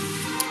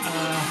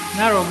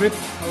narrow grip,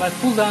 like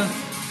pull down,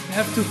 you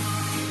have to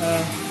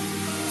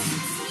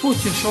put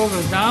your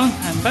shoulders down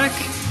and back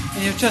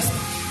and your chest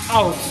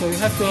out. So you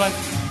have to like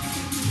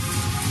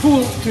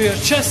pull to your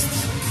chest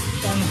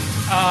and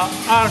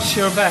arch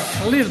your back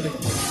a little bit.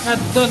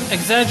 Don't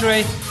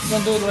exaggerate,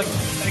 don't do it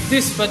like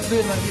this, but do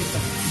it like this.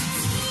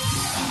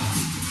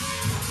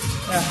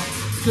 Yeah,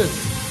 it's good.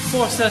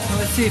 4 sets, and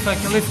let's see if I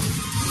can lift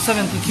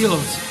 70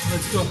 kilos.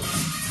 Let's go.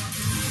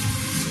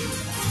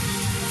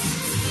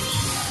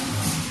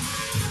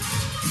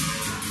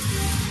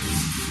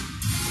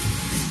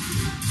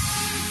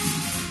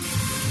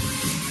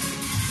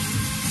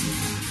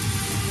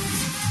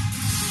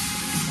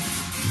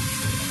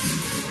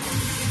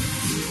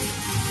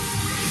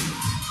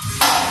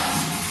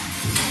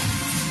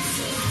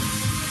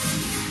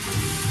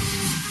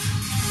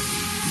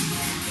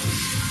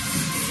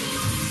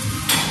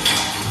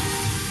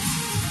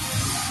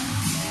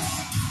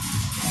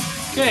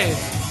 Okay,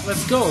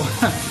 let's go.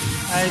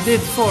 I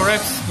did 4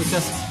 reps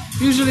because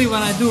usually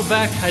when I do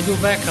back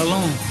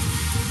alone,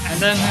 and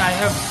then I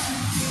have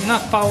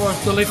enough power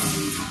to lift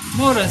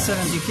more than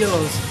 70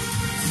 kilos.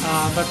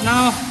 But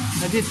now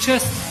I did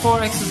chest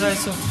 4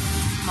 exercises, so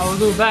I will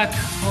do back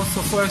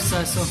also 4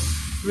 exercises. So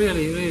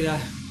really, I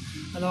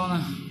don't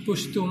want to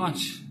push too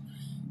much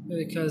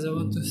because I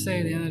want to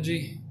save the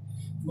energy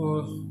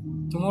for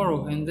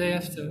tomorrow and day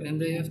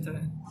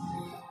after.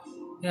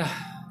 Yeah,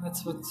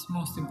 that's what's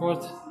most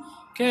important.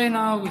 Okay,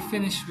 now we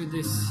finish with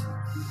this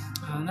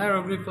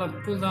narrow grip lat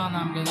pull down.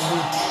 I'm going to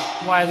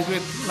do wide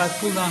grip lat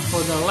pull down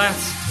for the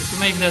lats to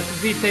make that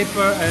V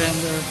taper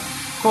and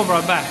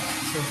cobra back.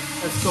 So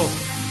let's go.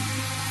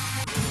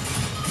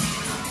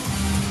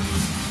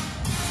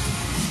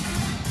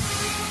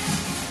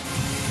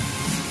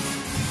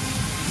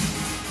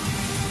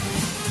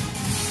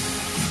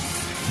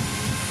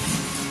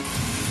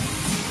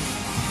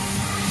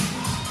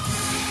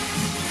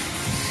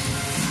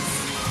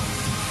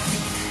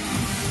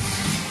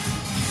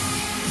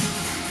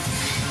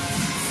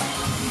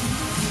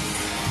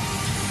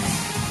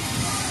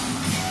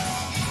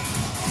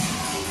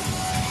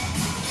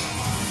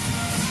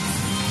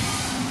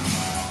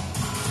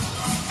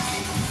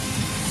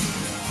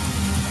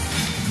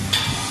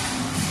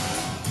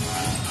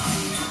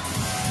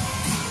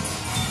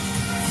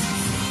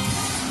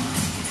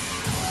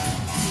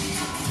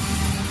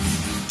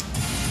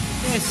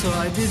 Okay, so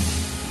I did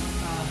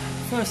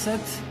first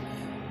set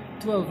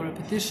 12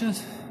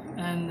 repetitions,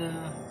 and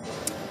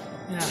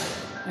yeah,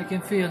 I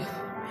can feel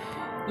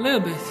a little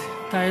bit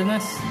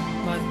tiredness,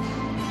 but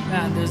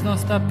yeah, there's no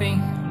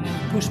stopping. I'm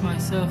gonna push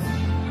myself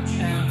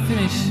and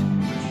finish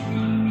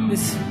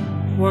this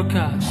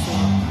workout. So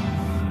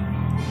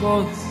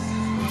go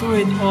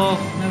through it all,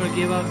 never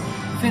give up,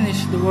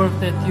 finish the work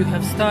that you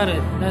have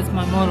started. That's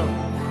my motto.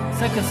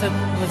 Second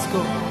set, let's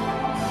go.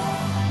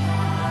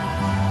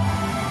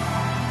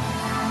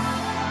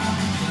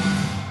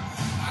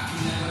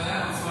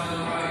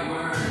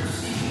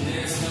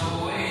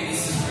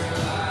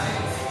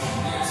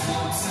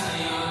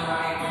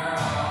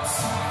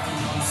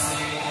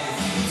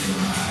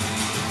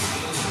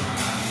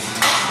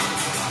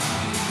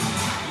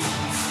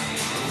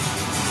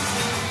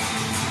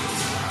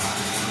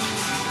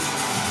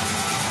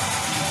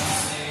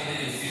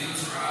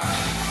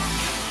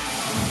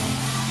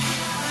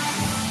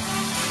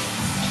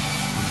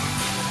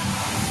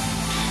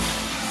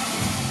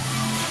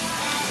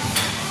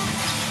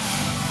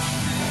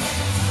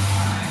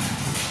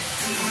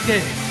 Okay,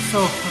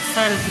 so I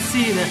started to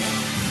see that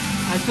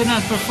I could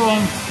not perform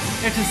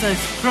exercise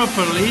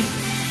properly.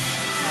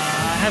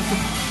 I have to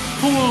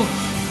pull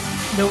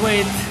the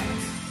weight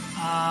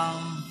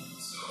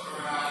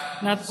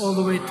not all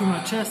the way to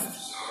my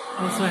chest.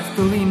 Also I have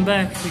to lean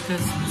back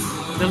because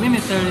the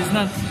limiter is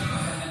not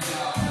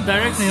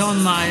directly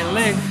on my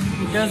leg.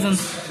 It doesn't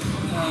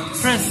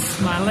press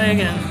my leg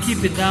and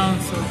keep it down,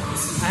 so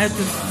I have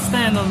to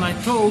stand on my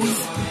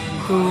toes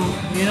to,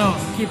 you know,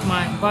 keep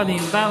my body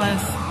in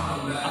balance.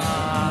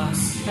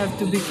 Have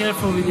to be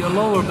careful with your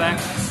lower back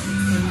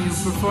when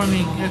you're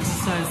performing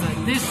exercise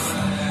like this.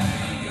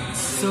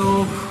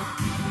 So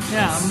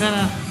yeah, I'm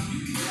gonna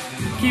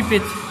keep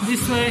it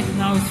this way.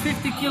 Now it's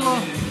 50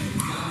 kilo.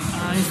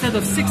 Instead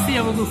of 60,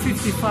 I will do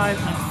 55,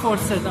 and 4th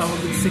set I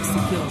will do 60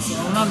 kilos. So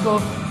I will not go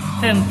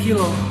 10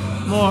 kilo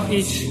more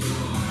each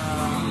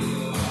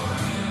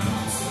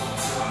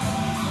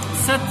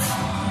set.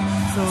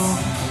 So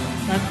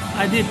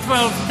I did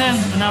 12, 10,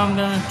 and now I'm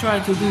gonna try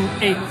to do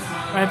 8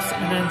 reps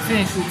and then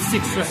finish with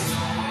 6 reps.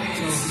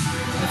 So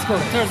let's go,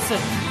 3rd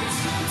set.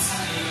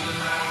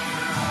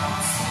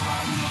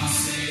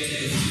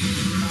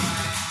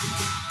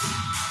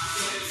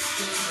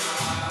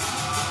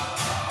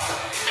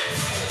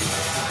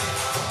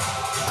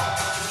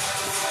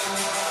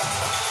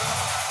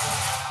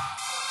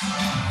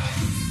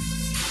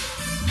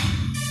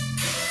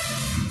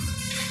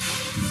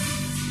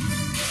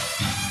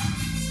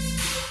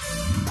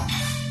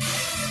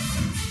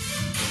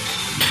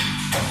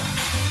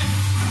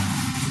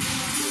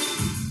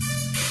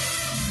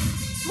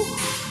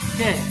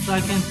 Okay, so I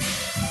can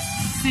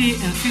see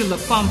and feel the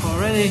pump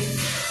already,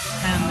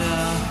 and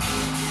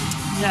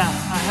yeah,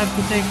 I have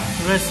to take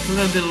rest a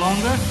little bit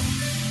longer.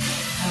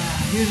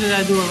 Usually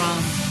I do around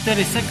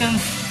 30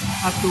 seconds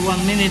up to 1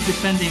 minute,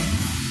 depending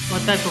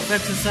what type of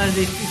exercise.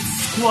 If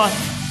it's squat,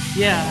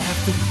 yeah, I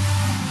have to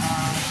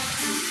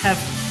have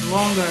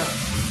longer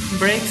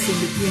breaks in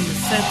between the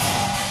sets.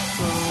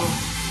 So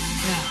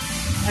yeah,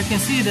 I can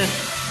see that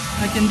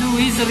I can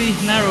do easily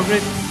narrow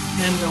grip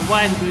and a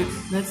wide grip.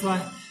 That's why,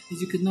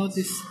 as you could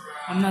notice,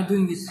 I'm not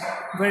doing it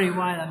very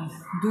wide. I'm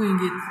doing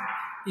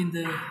it in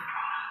the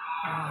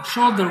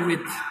shoulder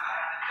width.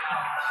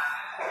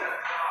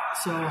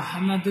 So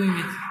I'm not doing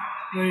it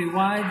very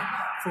wide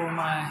for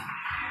my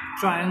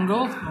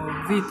triangle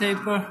or V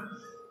taper,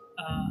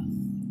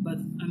 but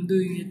I'm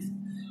doing it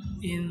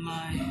in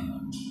my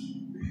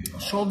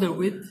shoulder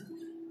width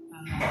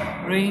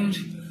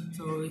range.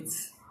 So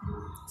it's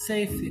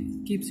safe,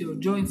 it keeps your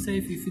joint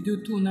safe. If you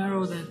do too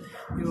narrow, then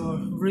your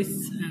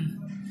wrists and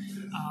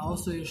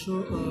also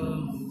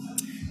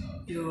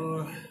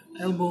your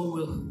elbow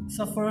will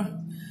suffer.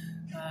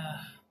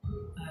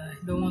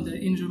 I don't want to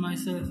injure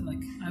myself.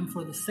 Like, I'm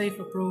for the safe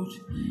approach.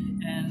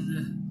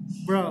 And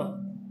brother,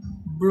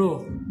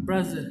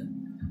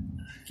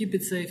 keep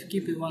it safe,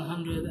 keep it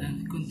 100,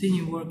 and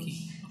continue working.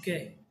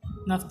 Okay,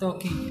 enough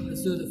talking.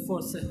 Let's do the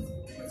 4th set.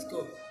 Let's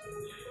go.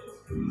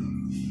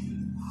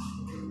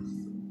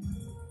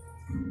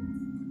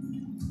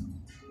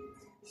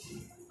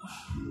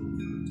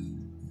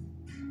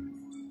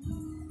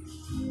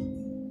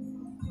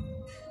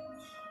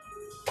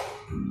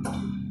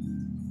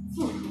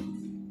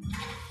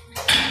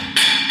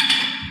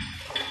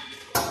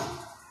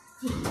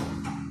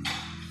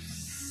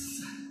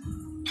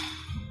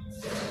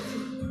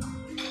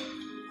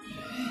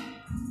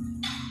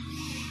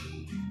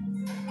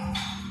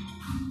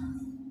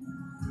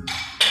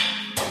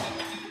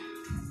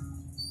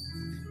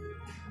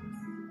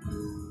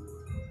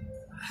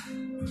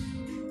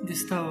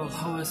 This towel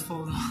always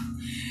falls down.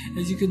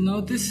 As you could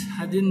notice,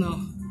 I didn't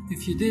know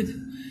if you did,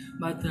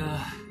 but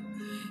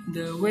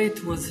the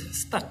weight was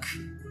stuck.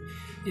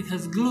 It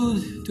has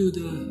glued to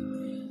the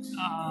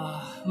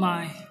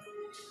my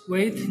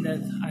weight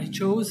that I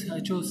chose. I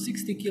chose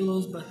 60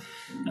 kilos, but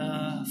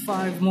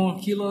 5 more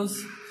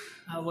kilos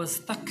was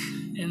stuck,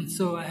 and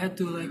so I had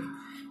to like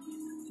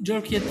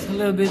jerk it a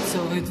little bit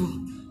so it will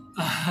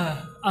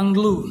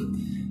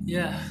unglue.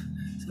 Yeah,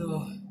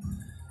 so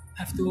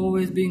have to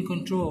always be in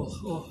control.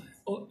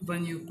 Or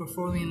when you're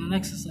performing an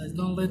exercise,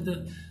 don't let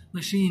the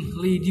machine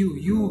lead you.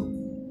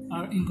 You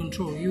are in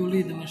control. You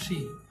lead the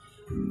machine.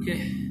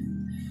 Okay.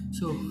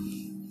 So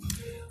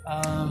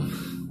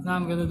now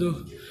I'm gonna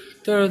do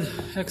 3rd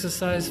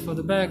exercise for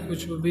the back,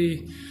 which will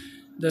be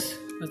this.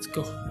 Let's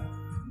go.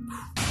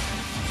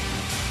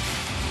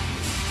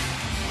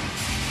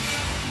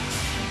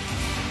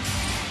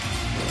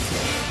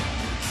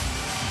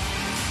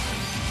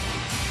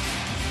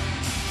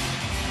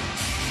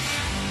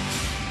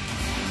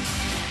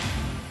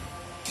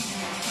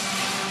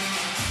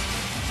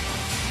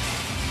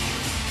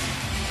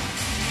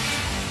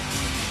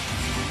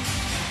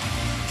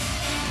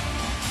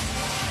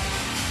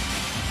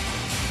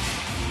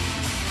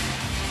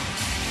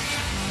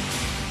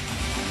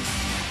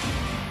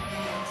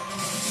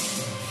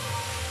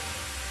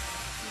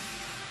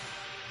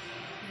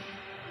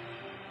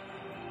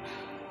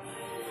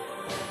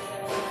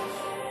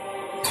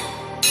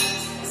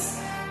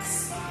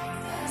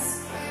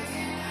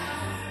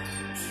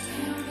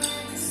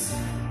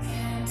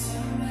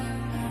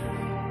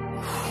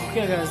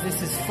 Okay guys, this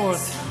is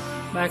fourth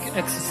back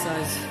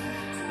exercise.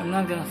 I'm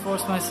not gonna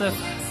force myself.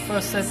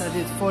 First set I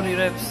did 40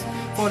 reps,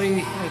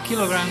 40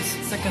 kilograms,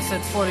 second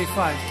set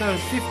 45, third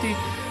 50,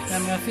 and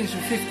I'm gonna finish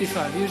with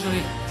 55.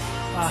 Usually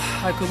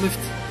I could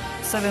lift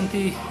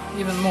 70,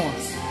 even more,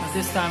 but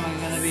this time I'm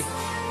gonna be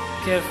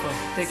careful,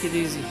 take it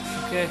easy,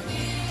 okay?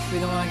 We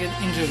don't wanna get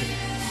injured.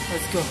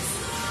 Let's go.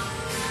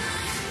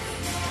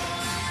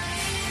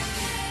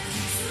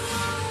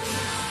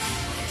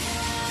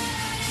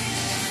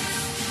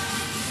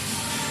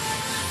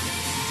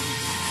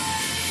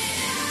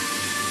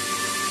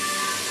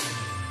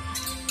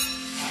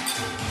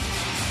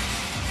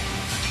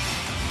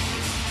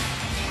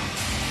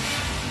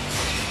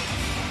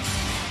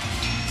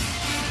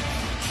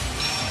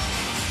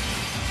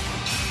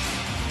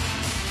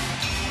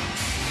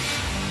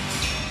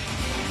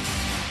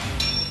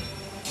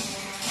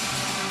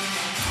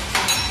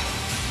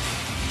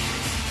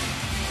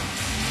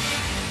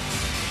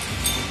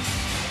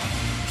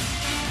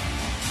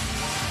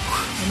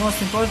 The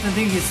most important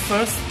thing is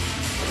first,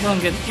 don't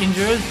get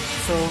injured,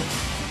 so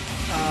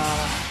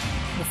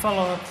the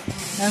follow-up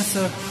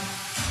answer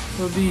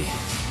will be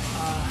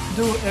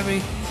do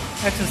every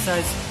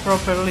exercise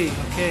properly,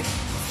 okay?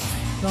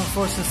 Don't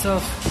force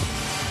yourself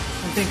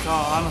and think,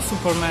 oh, I'm a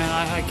Superman,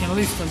 I can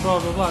lift and blah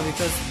blah blah,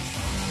 because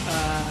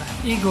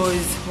ego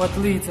is what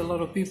leads a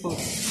lot of people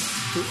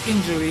to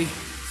injury.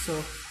 So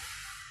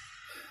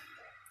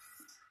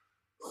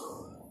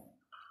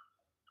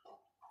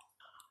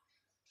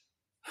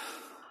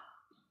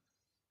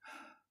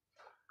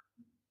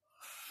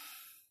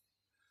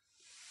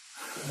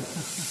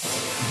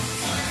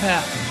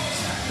yeah,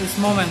 this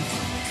moment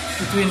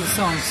between the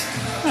songs.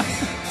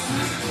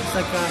 It's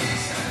like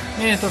a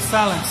minute of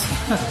silence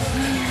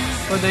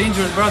for the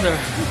injured brother.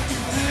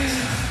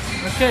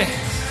 Okay,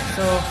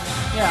 so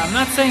yeah, I'm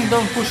not saying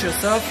don't push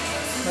yourself,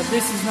 but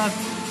this is not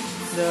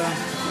the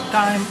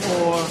time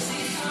or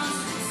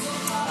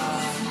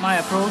my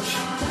approach.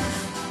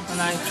 When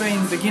I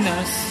train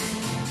beginners,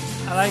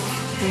 I like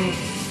to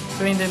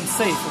train them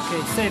safe,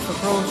 okay? Safe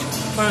approach.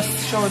 First,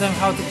 show them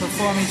how to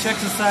perform each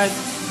exercise,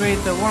 create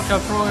a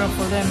workout program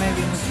for them,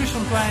 maybe a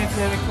nutrition plan if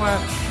they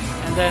require,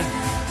 and then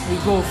we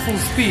go full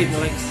speed,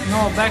 like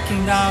no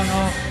backing down,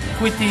 no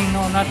quitting,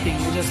 no nothing.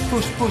 We just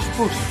push, push,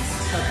 push.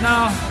 But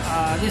now,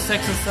 this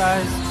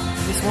exercise,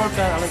 this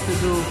workout, I like to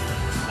do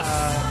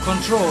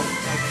control,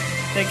 like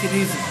take it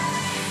easy.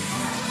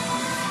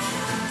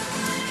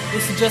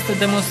 This is just a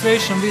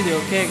demonstration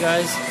video, okay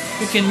guys?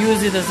 You can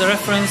use it as a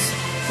reference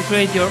to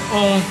create your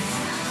own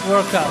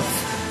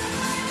workouts.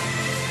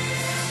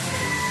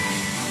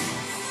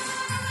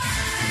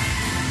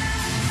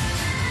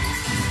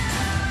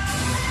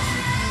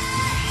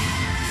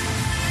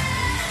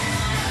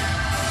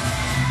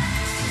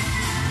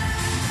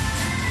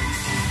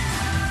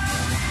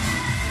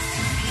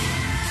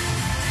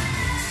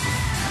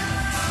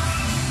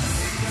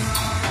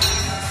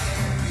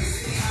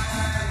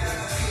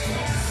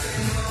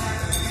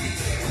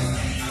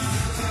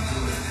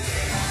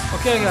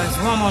 Okay guys,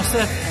 one more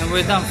set and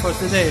we're done for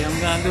today. I'm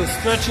gonna do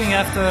stretching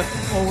after,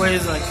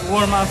 always like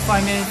warm up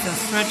 5 minutes and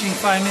stretching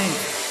 5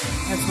 minutes.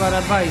 That's what I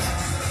advise.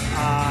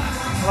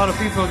 A lot of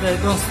people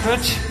that don't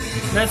stretch,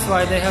 that's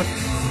why they have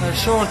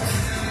short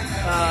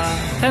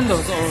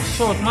tendons or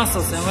short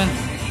muscles. And when,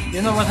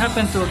 you know what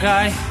happened to a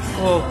guy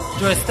called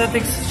Joe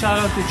Aesthetics, shout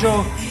out to Joe,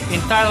 in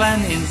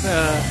Thailand, in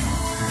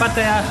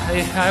Pattaya.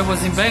 I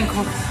was in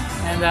Bangkok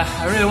and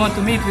I really want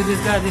to meet with this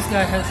guy. This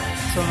guy has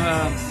some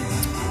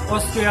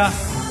Austria,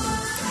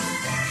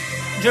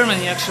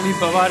 Germany actually,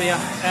 Bavaria,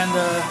 and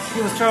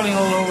he was traveling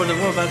all over the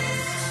world, but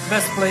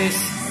best place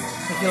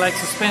that he likes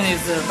to spend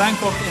is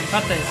Bangkok and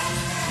Pattaya.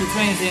 He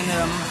trains in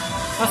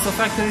Muscle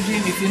Factory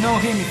Gym. If you know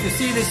him, if you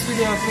see this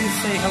video, please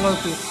say hello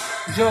to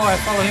Joe. I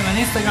follow him on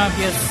Instagram.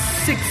 He has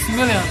 6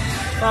 million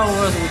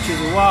followers, which is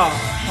wow.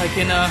 Like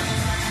in a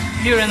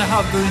year and a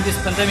half during this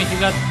pandemic,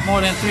 he got more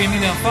than 3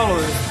 million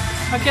followers.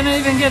 I cannot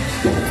even get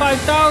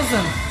 5,000.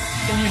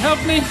 Can you help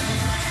me?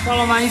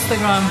 Follow my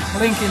Instagram,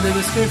 link in the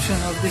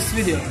description of this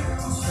video.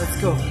 Let's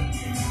go.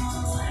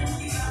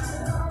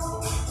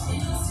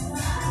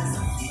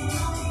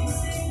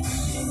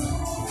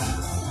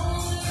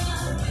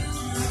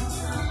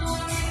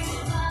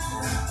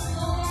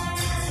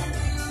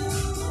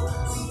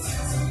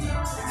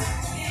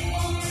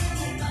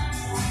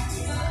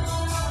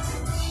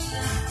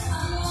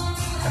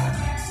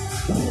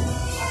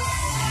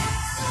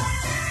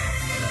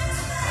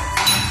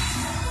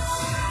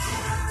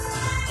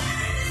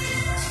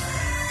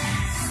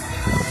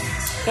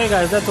 Okay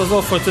guys, that was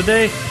all for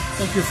today.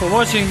 Thank you for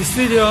watching this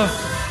video.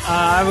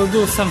 I will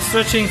do some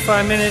stretching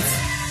 5 minutes.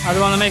 I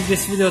don't want to make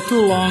this video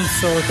too long,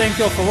 so thank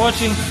you all for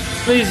watching.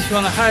 Please, if you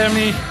want to hire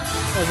me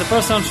as a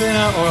personal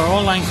trainer or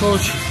online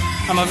coach,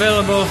 I'm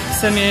available.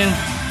 Send me an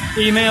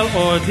email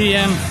or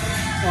DM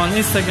on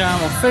Instagram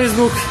or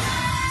Facebook,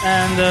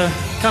 and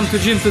come to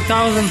Gym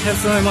 2000,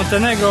 Hercegovina,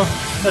 Montenegro.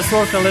 Let's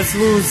work out, let's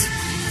lose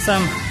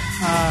some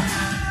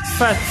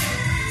fat,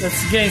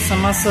 let's gain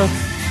some muscle,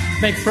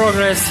 make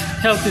progress.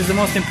 Health is the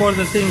most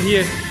important thing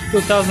here,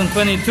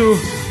 2022.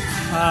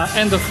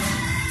 end of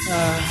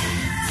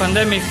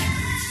pandemic.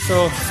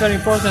 So it's very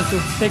important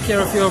to take care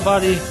of your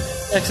body,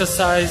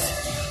 exercise,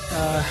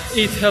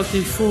 eat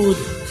healthy food,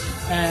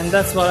 and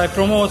that's what I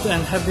promote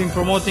and have been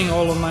promoting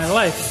all of my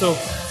life. So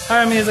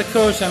hire me as a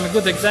coach. I'm a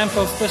good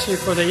example, especially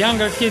for the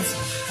younger kids.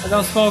 I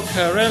don't smoke,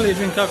 rarely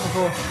drink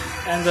alcohol,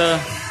 and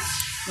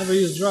never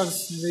use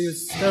drugs, never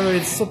use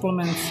steroids,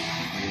 supplements,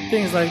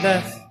 things like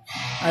that.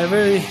 I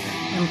really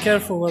am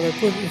careful what I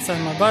put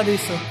inside my body.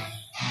 So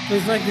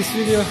please like this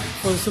video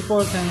for the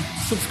support and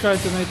subscribe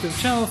to my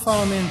YouTube channel.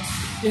 Follow me on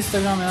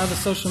Instagram and other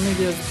social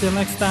media. Till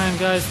next time,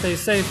 guys, stay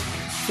safe,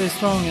 stay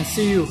strong, and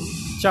see you.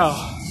 Ciao.